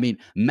this. I mean,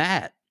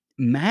 Matt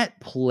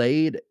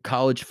played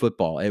college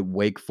football at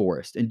Wake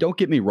Forest. And don't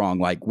get me wrong,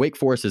 like Wake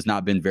Forest has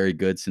not been very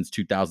good since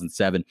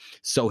 2007.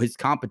 So his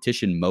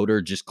competition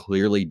motor just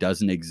clearly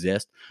doesn't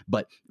exist.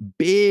 But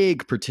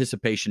big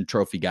participation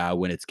trophy guy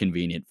when it's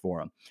convenient for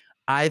him.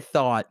 I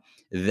thought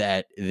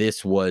that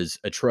this was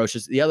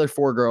atrocious. The other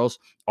 4 girls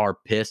are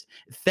pissed.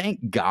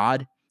 Thank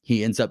God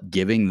he ends up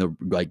giving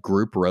the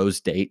group rose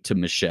date to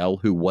Michelle,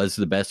 who was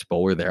the best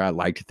bowler there. I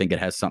like to think it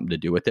has something to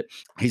do with it.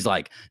 He's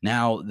like,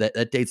 now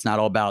that date's not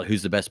all about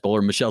who's the best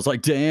bowler. Michelle's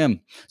like, damn.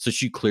 So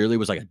she clearly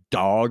was like a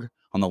dog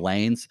on the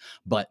lanes.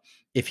 But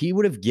if he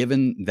would have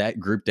given that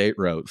group date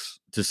rose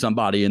to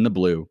somebody in the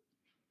blue,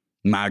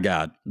 my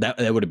God, that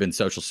would have been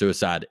social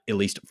suicide, at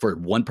least for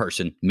one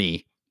person,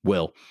 me,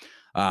 Will.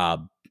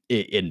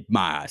 in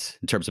my eyes,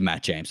 in terms of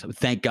Matt James.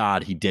 Thank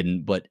God he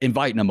didn't, but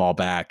inviting them all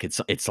back,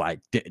 it's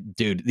like,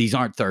 dude, these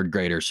aren't third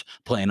graders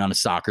playing on a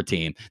soccer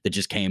team that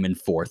just came in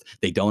fourth.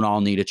 They don't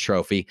all need a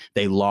trophy.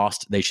 They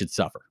lost. They should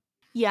suffer.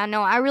 Yeah,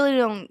 no, I really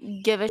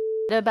don't give a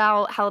shit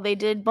about how they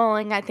did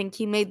bowling. I think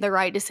he made the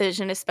right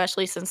decision,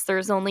 especially since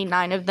there's only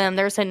 9 of them.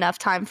 There's enough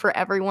time for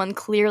everyone,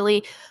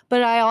 clearly.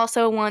 But I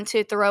also want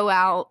to throw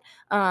out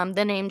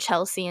the name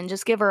Chelsea and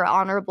just give her an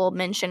honorable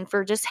mention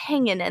for just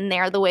hanging in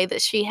there the way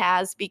that she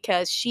has,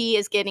 because she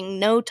is getting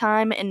no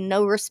time and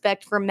no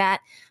respect from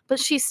Matt, but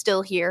she's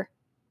still here.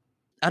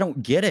 I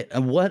don't get it.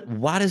 And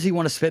why does he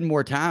want to spend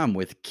more time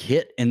with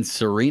Kit and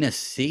Serena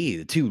C,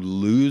 the 2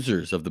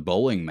 losers of the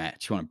bowling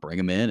match? You want to bring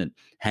them in and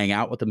hang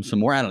out with them some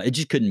more? I don't know. It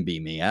just couldn't be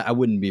me. I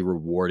wouldn't be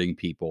rewarding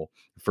people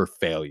for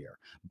failure.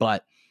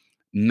 But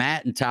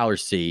Matt and Tyler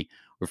C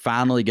were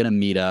finally going to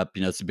meet up.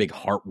 You know, it's a big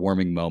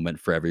heartwarming moment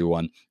for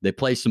everyone. They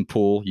play some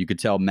pool. You could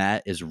tell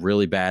Matt is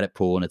really bad at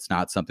pool, and it's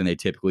not something they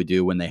typically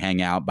do when they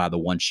hang out by the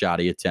one shot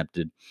he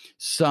attempted.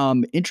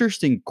 Some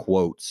interesting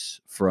quotes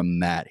from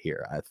Matt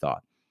here, I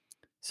thought.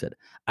 Said,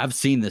 I've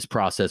seen this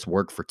process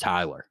work for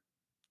Tyler.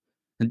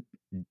 And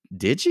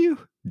did you?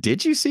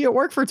 Did you see it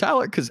work for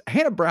Tyler? Because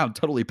Hannah Brown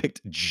totally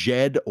picked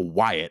Jed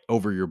Wyatt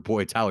over your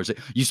boy Tyler.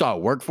 You saw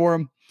it work for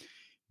him?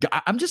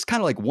 I'm just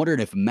kind of like wondering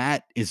if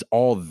Matt is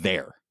all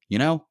there, you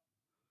know?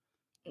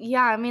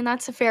 Yeah, I mean,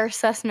 that's a fair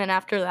assessment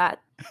after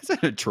that. That's an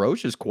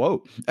atrocious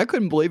quote. I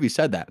couldn't believe he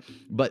said that.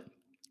 But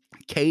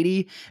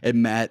Katie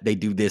and Matt, they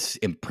do this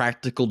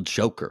impractical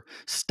joker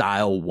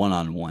style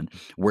one-on-one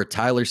where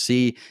Tyler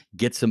C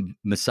gets a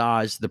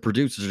massage. The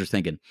producers are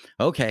thinking,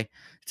 okay,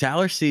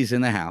 Tyler C's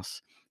in the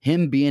house.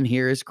 Him being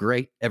here is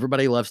great.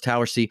 Everybody loves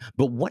Tyler C.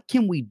 But what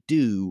can we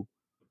do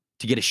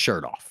to get his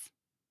shirt off?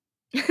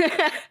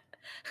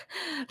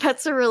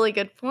 That's a really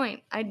good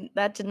point.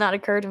 That did not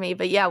occur to me.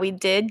 But yeah, we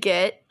did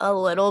get a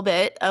little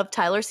bit of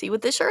Tyler C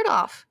with the shirt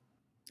off.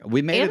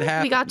 We made And it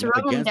happen. we got to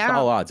rub him Against down.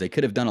 all odds. They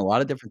could have done a lot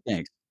of different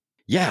things.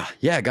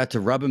 Yeah, got to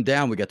rub him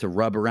down. We got to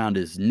rub around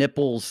his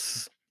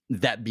nipples.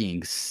 That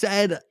being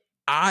said,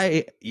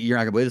 you're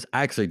not gonna believe this,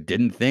 I actually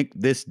didn't think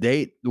this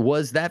date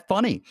was that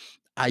funny.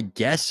 I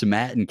guess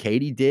Matt and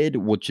Katie did,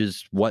 which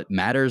is what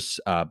matters.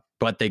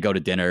 But they go to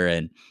dinner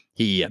and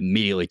he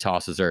immediately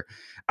tosses her.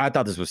 I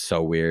thought this was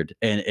so weird.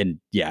 And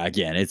yeah,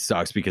 again, it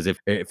sucks because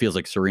it feels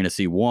like Serena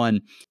C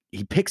won.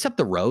 He picks up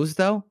the rose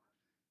though,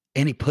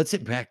 and he puts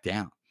it back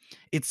down.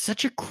 It's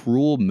such a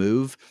cruel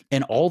move,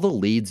 and all the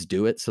leads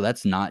do it. So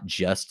that's not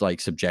just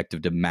like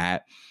subjective to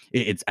Matt.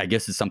 I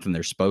guess it's something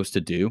they're supposed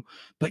to do.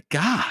 But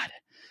God,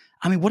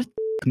 I mean, what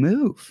a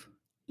move.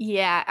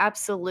 Yeah,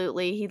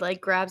 absolutely. He like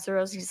grabs the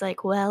rose. He's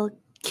like, well,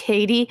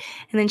 Katie.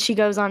 And then she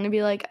goes on to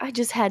be like, I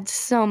just had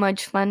so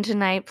much fun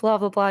tonight, blah,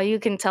 blah, blah. You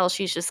can tell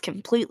she's just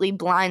completely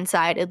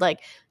blindsided.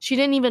 Like, she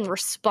didn't even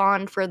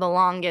respond for the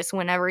longest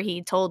whenever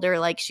he told her,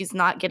 like, she's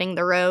not getting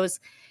the rose.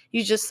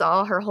 You just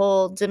saw her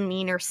whole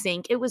demeanor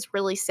sink. It was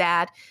really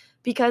sad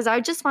because I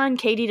just find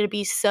Katie to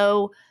be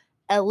so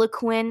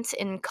eloquent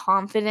and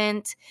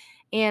confident.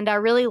 And I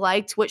really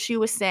liked what she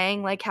was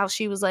saying, like how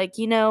she was like,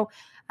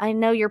 I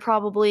know you're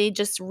probably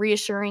just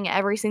reassuring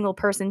every single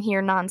person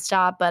here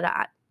nonstop, but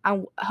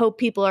I hope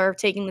people are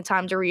taking the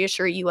time to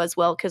reassure you as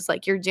well, because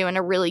like you're doing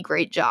a really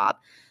great job.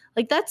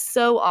 Like, that's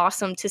so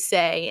awesome to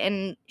say.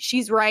 And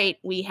she's right.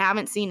 We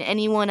haven't seen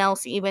anyone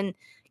else even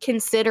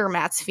consider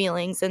Matt's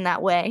feelings in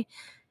that way.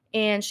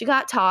 And she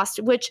got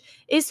tossed, which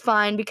is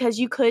fine because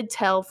you could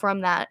tell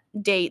from that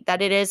date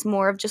that it is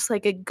more of just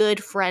like a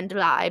good friend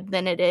vibe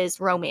than it is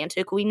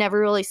romantic. We never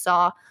really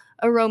saw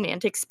a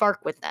romantic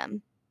spark with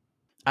them.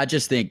 I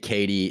just think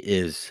Katie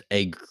is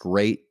a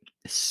great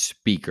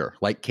speaker.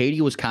 Like, Katie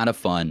was kind of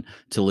fun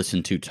to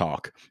listen to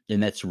talk.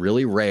 And that's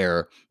really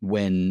rare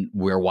when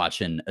we're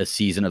watching a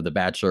season of The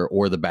Bachelor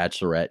or The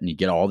Bachelorette and you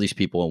get all these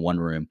people in one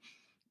room.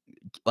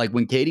 Like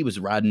when Katie was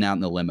riding out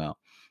in the limo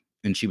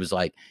and she was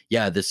like,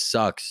 yeah, this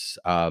sucks.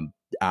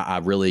 I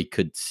really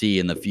could see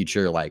in the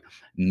future, like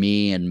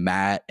me and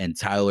Matt and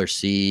Tyler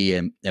C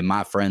and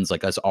my friends,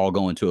 like us all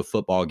going to a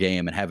football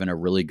game and having a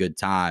really good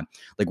time.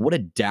 Like, what a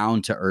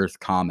down to earth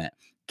comment.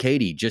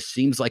 Katie just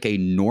seems like a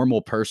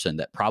normal person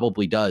that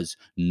probably does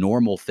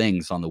normal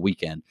things on the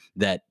weekend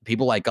that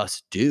people like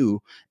us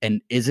do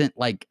and isn't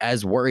like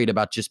as worried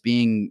about just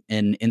being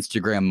an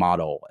Instagram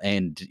model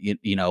and,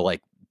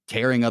 like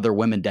tearing other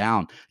women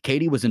down.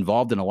 Katie was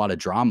involved in a lot of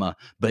drama,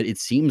 but it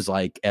seems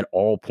like at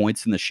all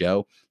points in the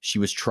show, she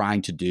was trying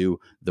to do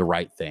the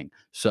right thing.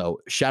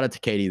 So shout out to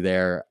Katie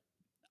there.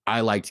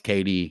 I liked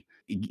Katie.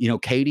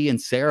 Katie and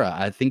Sarah,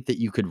 I think that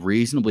you could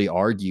reasonably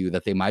argue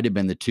that they might have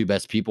been the 2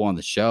 best people on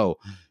the show.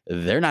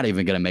 They're not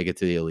even going to make it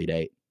to the Elite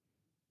 8.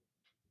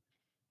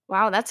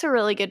 Wow, that's a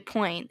really good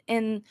point.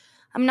 And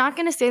I'm not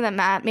going to say that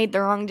Matt made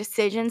the wrong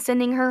decision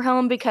sending her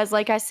home because,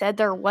 like I said,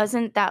 there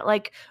wasn't that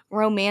like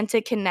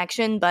romantic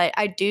connection. But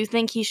I do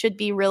think he should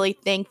be really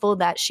thankful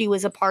that she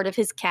was a part of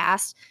his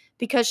cast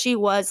because she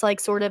was like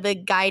sort of a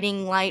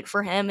guiding light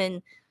for him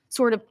and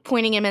sort of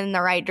pointing him in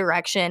the right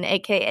direction,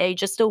 aka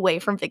just away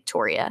from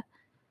Victoria.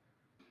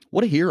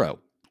 What a hero.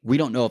 We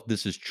don't know if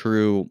this is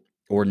true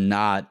or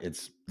not.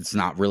 It's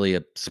not really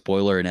a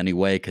spoiler in any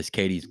way because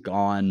Katie's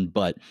gone,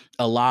 but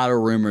a lot of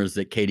rumors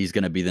that Katie's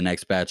going to be the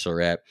next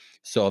Bachelorette.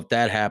 So if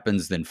that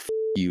happens, then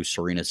you,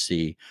 Serena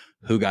C,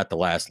 who got the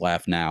last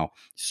laugh now.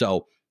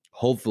 So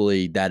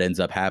hopefully that ends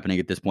up happening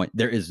at this point.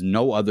 There is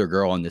no other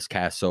girl in this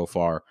cast so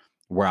far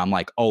where I'm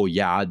like, oh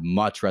yeah, I'd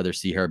much rather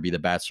see her be the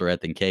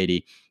Bachelorette than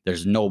Katie.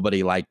 There's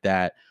nobody like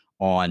that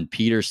on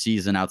Peter's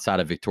season outside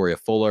of Victoria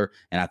Fuller.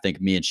 And I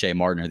think me and Shay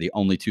Martin are the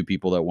only two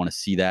people that want to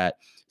see that.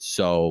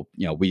 So,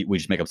 we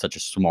just make up such a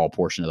small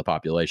portion of the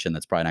population.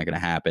 That's probably not going to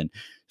happen.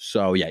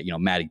 So, yeah,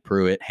 Maddie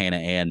Pruitt, Hannah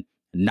Ann,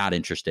 not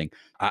interesting.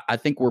 I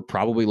think we're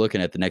probably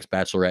looking at the next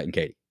Bachelorette and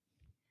Katie.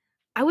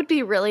 I would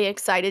be really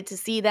excited to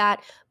see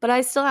that, but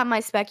I still have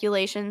my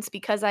speculations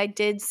because I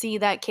did see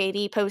that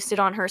Katie posted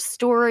on her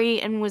story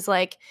and was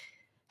like,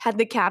 had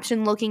the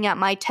caption looking at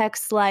my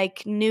text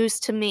like news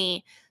to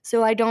me.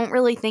 So I don't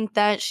really think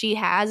that she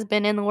has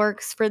been in the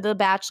works for The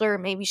Bachelor.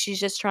 Maybe she's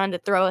just trying to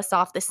throw us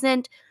off the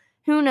scent.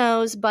 Who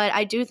knows? But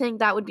I do think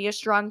that would be a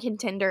strong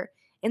contender.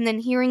 And then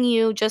hearing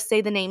you just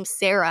say the name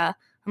Sarah,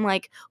 I'm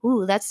like,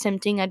 ooh, that's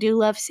tempting. I do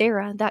love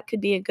Sarah. That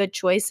could be a good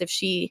choice if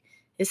she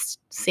is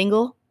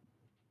single.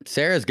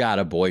 Sarah's got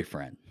a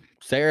boyfriend.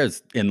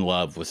 Sarah's in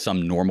love with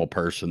some normal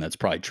person that's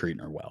probably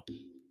treating her well.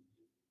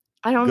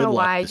 I don't Good know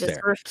luck why I to just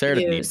Sarah. Sarah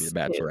doesn't need to be refuse the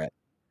to. Bachelorette.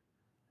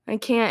 I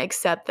can't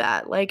accept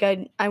that. Like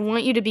I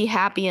want you to be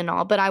happy and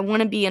all, but I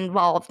want to be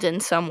involved in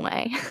some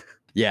way.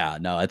 Yeah,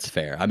 no, that's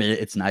fair. I mean,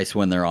 it's nice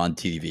when they're on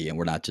TV and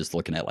we're not just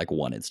looking at like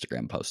one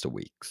Instagram post a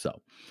week.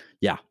 So,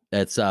 yeah,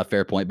 that's a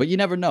fair point. But you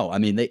never know. I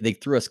mean, they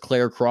threw us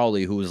Claire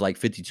Crawley, who was like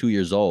 52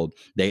 years old.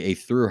 They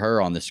threw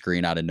her on the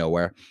screen out of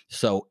nowhere.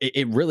 So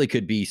it really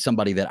could be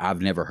somebody that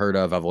I've never heard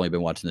of. I've only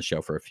been watching the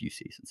show for a few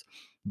seasons.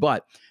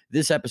 But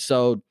this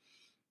episode,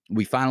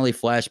 we finally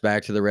flash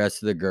back to the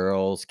rest of the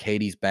girls.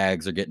 Katie's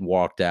bags are getting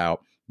walked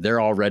out. They're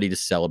all ready to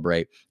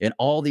celebrate. And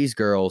all these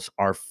girls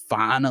are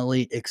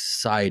finally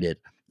excited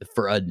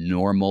for a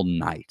normal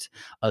night,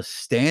 a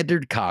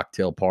standard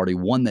cocktail party,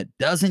 one that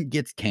doesn't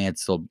get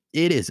canceled.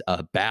 It is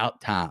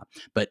about time,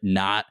 but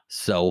not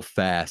so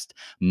fast,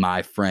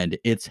 my friend.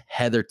 It's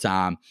Heather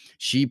time.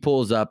 She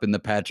pulls up in the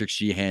Patrick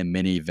Sheehan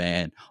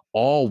minivan,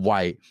 all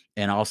white.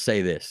 And I'll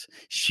say this,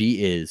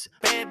 she is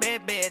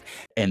bad.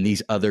 And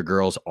these other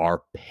girls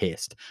are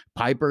pissed.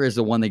 Piper is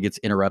the one that gets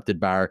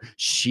interrupted by her.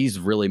 She's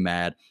really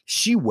mad.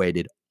 She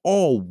waited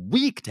all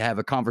week to have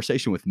a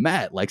conversation with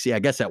Matt. Like, see, I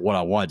guess that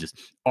one-on-one just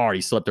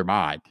already slipped her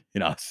mind,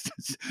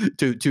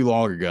 too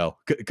long ago.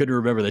 Couldn't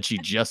remember that she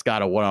just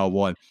got a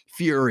one-on-one.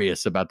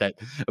 Furious about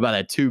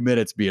that 2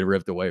 minutes being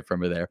ripped away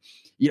from her there.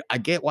 I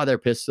get why they're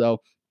pissed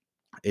though.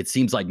 It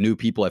seems like new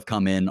people have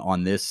come in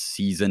on this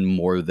season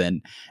more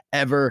than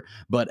ever,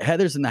 but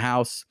Heather's in the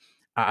house.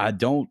 I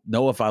don't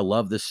know if I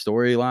love this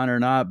storyline or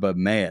not, but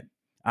man,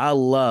 I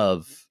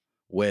love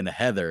when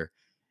Heather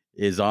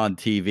is on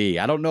TV.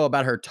 I don't know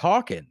about her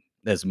talking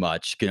as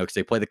much, because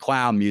they play the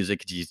clown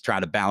music. She's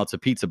trying to balance a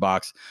pizza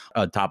box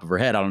on top of her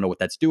head. I don't know what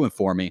that's doing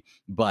for me,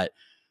 but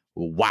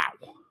wow.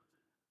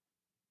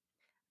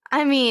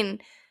 I mean,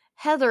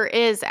 Heather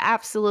is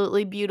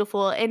absolutely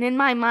beautiful. And in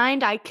my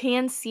mind, I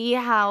can see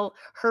how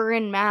her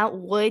and Matt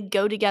would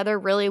go together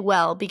really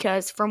well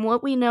because from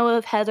what we know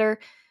of Heather,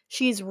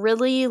 she's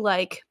really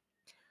like,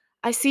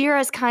 I see her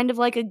as kind of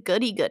like a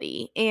goody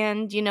goody.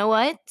 And you know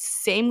what?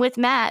 Same with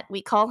Matt.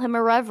 We call him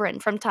a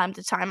reverend from time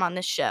to time on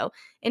this show.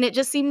 And it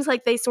just seems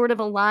like they sort of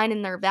align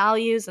in their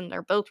values and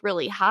they're both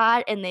really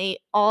hot and they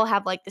all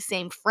have like the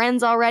same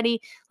friends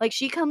already. Like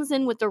she comes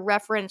in with the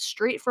reference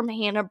straight from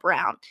Hannah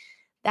Brown.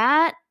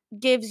 That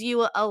gives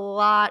you a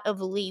lot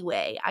of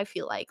leeway, I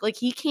feel like. Like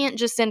he can't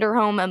just send her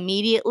home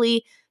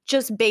immediately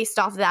just based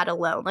off that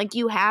alone. Like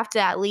you have to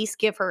at least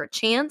give her a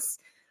chance,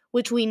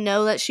 which we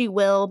know that she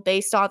will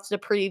based off the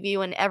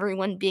preview and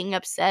everyone being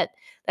upset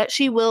that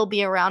she will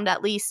be around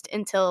at least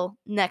until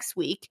next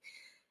week.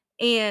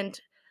 And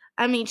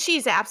I mean,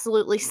 she's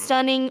absolutely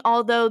stunning,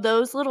 although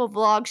those little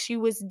vlogs she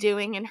was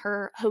doing in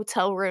her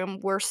hotel room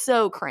were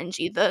so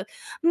cringy. The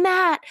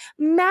Matt,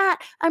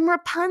 I'm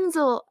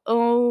Rapunzel.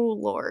 Oh,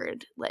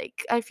 Lord.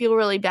 Like, I feel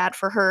really bad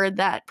for her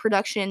that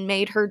production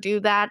made her do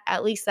that.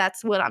 At least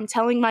that's what I'm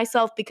telling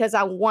myself because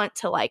I want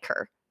to like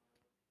her.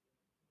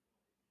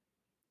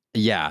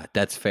 Yeah,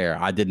 that's fair.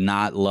 I did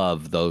not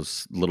love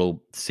those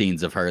little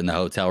scenes of her in the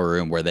hotel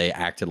room where they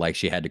acted like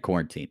she had to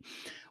quarantine.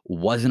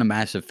 Wasn't a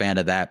massive fan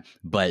of that,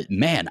 but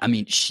man, I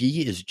mean,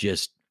 she is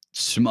just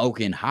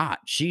smoking hot.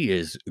 She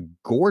is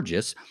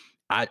gorgeous.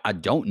 I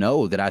don't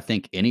know that I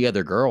think any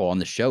other girl on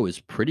the show is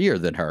prettier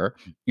than her.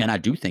 And I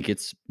do think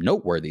it's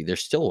noteworthy.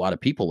 There's still a lot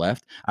of people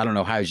left. I don't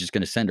know how he's just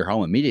going to send her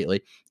home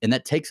immediately. And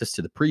that takes us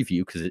to the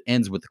preview because it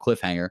ends with the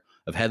cliffhanger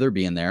of Heather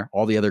being there,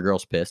 all the other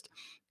girls pissed.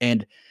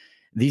 And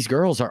these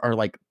girls are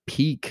like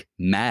peak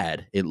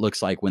mad. It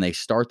looks like when they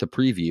start the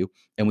preview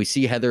and we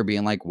see Heather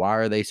being like, why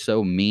are they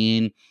so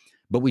mean?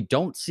 but we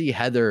don't see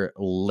Heather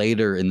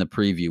later in the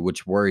preview,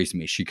 which worries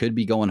me. She could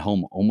be going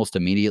home almost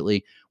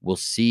immediately. We'll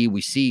see.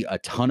 We see a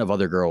ton of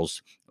other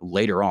girls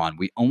later on.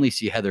 We only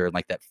see Heather in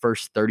like that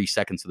first 30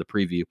 seconds of the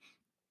preview.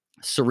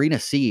 Serena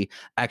C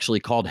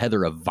actually called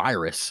Heather a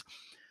virus.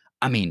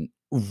 I mean,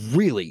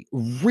 really,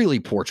 really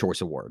poor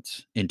choice of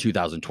words in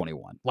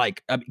 2021.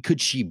 Like, I mean, could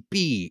she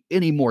be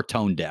any more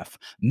tone deaf?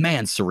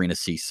 Man, Serena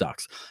C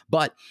sucks.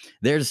 But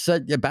there's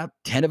about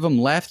 10 of them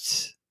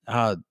left.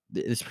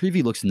 This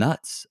preview looks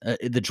nuts.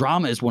 The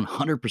drama is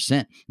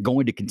 100%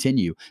 going to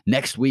continue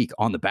next week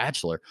on The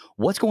Bachelor.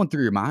 What's going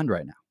through your mind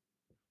right now?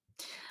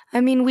 I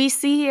mean, we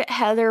see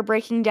Heather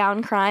breaking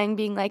down, crying,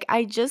 being like,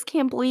 I just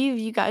can't believe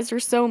you guys are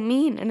so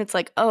mean. And it's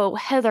like, oh,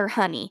 Heather,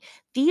 honey,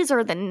 these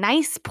are the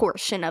nice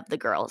portion of the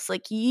girls.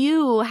 Like,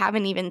 you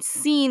haven't even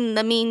seen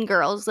the mean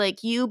girls.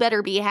 Like, you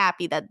better be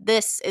happy that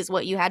this is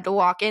what you had to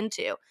walk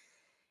into.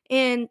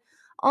 And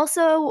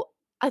also,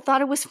 I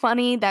thought it was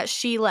funny that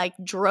she like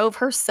drove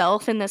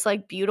herself in this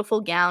like beautiful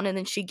gown, and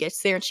then she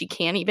gets there and she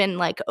can't even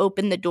like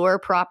open the door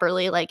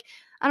properly. Like,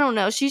 I don't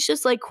know. She's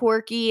just like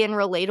quirky and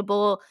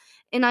relatable,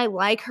 and I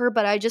like her,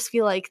 but I just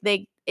feel like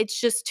it's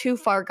just too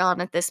far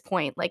gone at this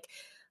point. Like,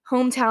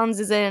 hometowns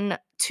is in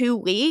 2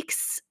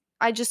 weeks.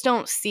 I just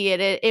don't see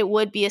it. It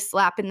would be a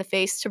slap in the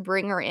face to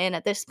bring her in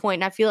at this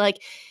point. And I feel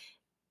like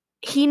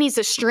he needs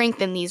to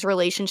strengthen these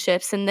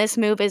relationships, and this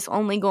move is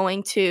only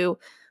going to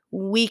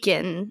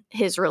weaken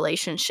his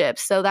relationship.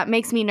 So that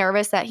makes me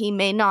nervous that he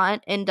may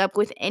not end up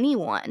with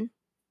anyone.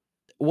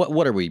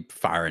 What are we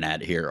firing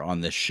at here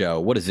on this show?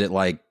 What is it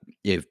like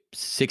if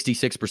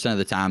 66% of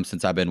the time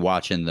since I've been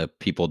watching, the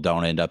people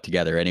don't end up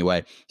together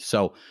anyway?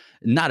 So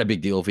not a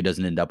big deal if he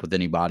doesn't end up with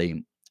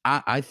anybody.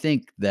 I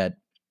think that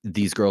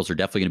these girls are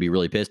definitely going to be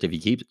really pissed if he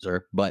keeps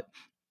her. But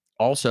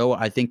also,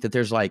 I think that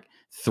there's like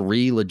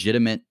 3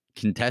 legitimate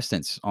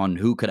contestants on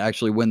who could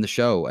actually win the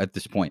show at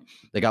this point.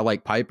 Like, I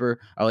like Piper,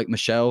 I like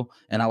Michelle,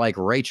 and I like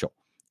Rachel.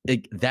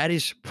 That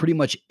is pretty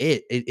much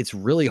it. It's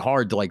really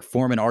hard to like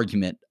form an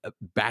argument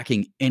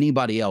backing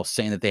anybody else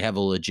saying that they have a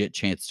legit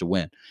chance to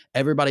win.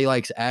 Everybody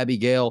likes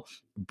Abigail.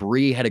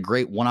 Bree had a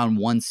great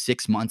one-on-one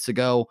 6 months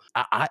ago.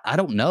 I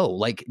don't know.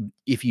 Like,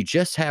 if you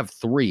just have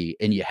 3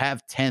 and you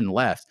have 10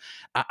 left,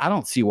 I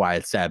don't see why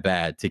it's that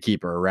bad to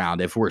keep her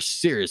around. If we're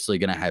seriously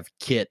going to have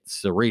Kit,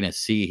 Serena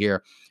C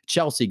here,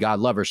 Chelsea, God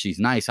love her, she's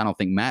nice. I don't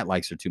think Matt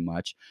likes her too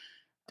much.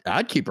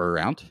 I'd keep her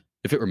around.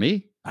 If it were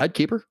me, I'd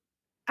keep her.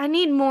 I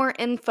need more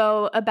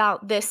info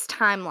about this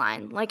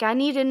timeline. Like, I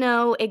need to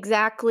know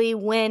exactly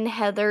when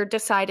Heather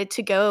decided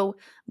to go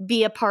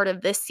be a part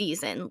of this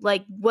season.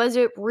 Like, was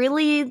it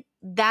really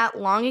that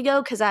long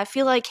ago? Because I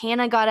feel like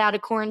Hannah got out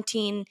of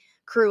Quarantine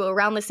Crew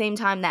around the same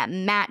time that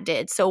Matt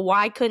did. So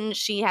why couldn't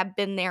she have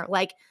been there,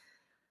 like,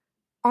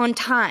 on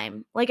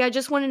time? Like, I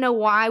just want to know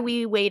why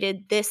we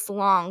waited this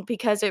long,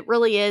 because it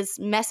really is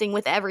messing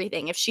with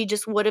everything. If she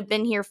just would have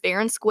been here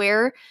fair and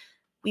square,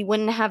 we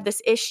wouldn't have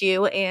this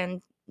issue,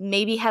 and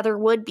maybe Heather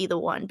would be the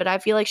one, but I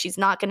feel like she's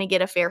not going to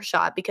get a fair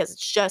shot because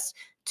it's just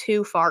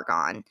too far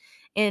gone.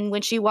 And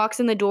when she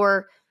walks in the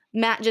door,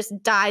 Matt just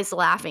dies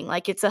laughing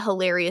like it's a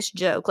hilarious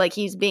joke, like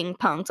he's being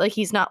punked. Like,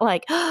 he's not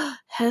like, oh,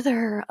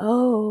 Heather,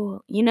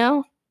 oh, you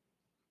know?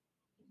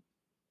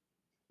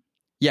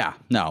 Yeah,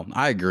 no,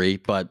 I agree.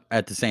 But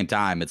at the same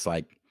time, it's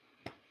like,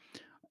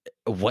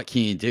 what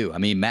can you do? I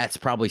mean, Matt's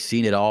probably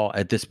seen it all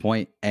at this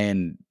point,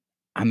 and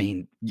I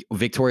mean,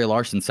 Victoria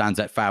Larson signs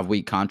that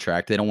 5-week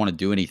contract. They don't want to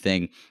do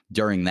anything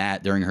during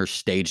her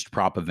staged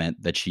prop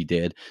event that she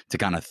did to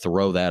kind of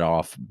throw that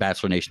off.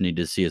 Bachelor Nation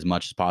needed to see as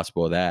much as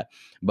possible of that.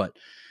 But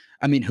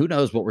I mean, who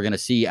knows what we're going to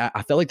see?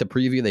 I felt like the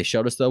preview they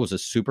showed us, though, was a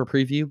super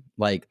preview.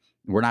 Like,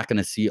 we're not going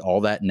to see all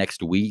that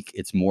next week.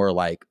 It's more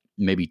like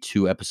maybe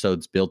 2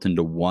 episodes built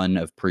into one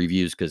of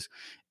previews because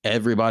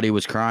everybody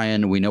was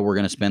crying. We know we're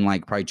going to spend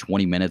like probably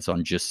 20 minutes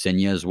on just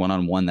Senya's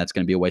one-on-one. That's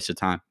going to be a waste of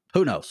time.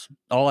 Who knows?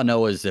 All I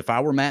know is if I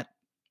were Matt,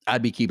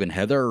 I'd be keeping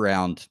Heather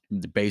around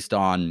based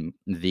on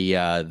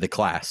the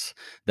class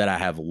that I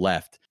have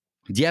left.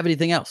 Do you have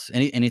anything else?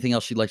 Anything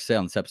else you'd like to say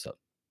on this episode?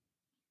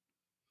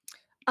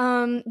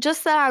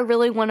 Just that I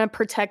really want to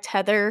protect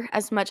Heather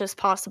as much as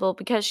possible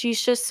because she's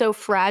just so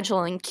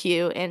fragile and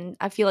cute, and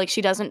I feel like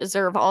she doesn't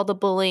deserve all the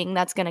bullying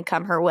that's going to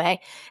come her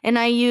way. And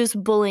I use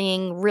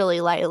bullying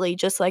really lightly,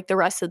 just like the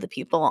rest of the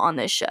people on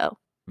this show.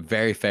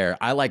 Very fair.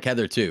 I like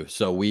Heather too.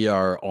 So we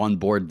are on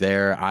board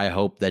there. I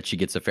hope that she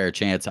gets a fair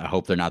chance. I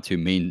hope they're not too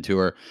mean to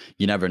her.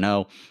 You never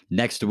know.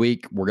 Next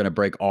week, we're going to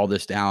break all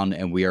this down,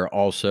 and we are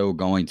also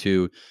going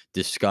to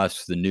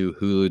discuss the new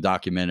Hulu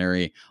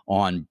documentary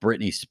on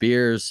Britney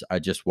Spears. I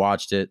just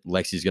watched it.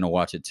 Lexi's going to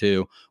watch it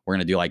too. We're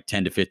going to do like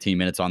 10 to 15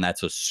 minutes on that.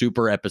 So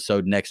super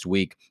episode next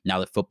week. Now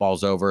that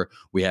football's over,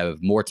 we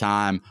have more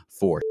time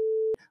for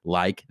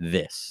like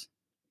this.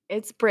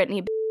 It's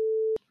Britney.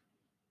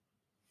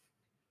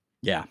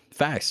 Yeah,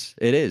 facts.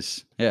 It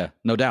is. Yeah,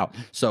 no doubt.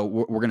 So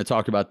we're going to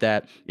talk about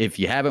that. If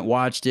you haven't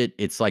watched it,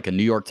 it's like a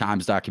New York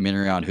Times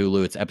documentary on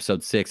Hulu. It's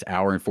episode 6,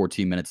 hour and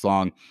 14 minutes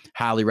long.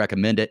 Highly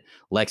recommend it.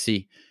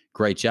 Lexi,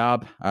 great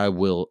job. I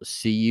will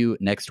see you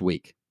next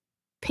week.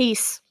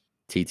 Peace.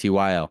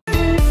 TTYL.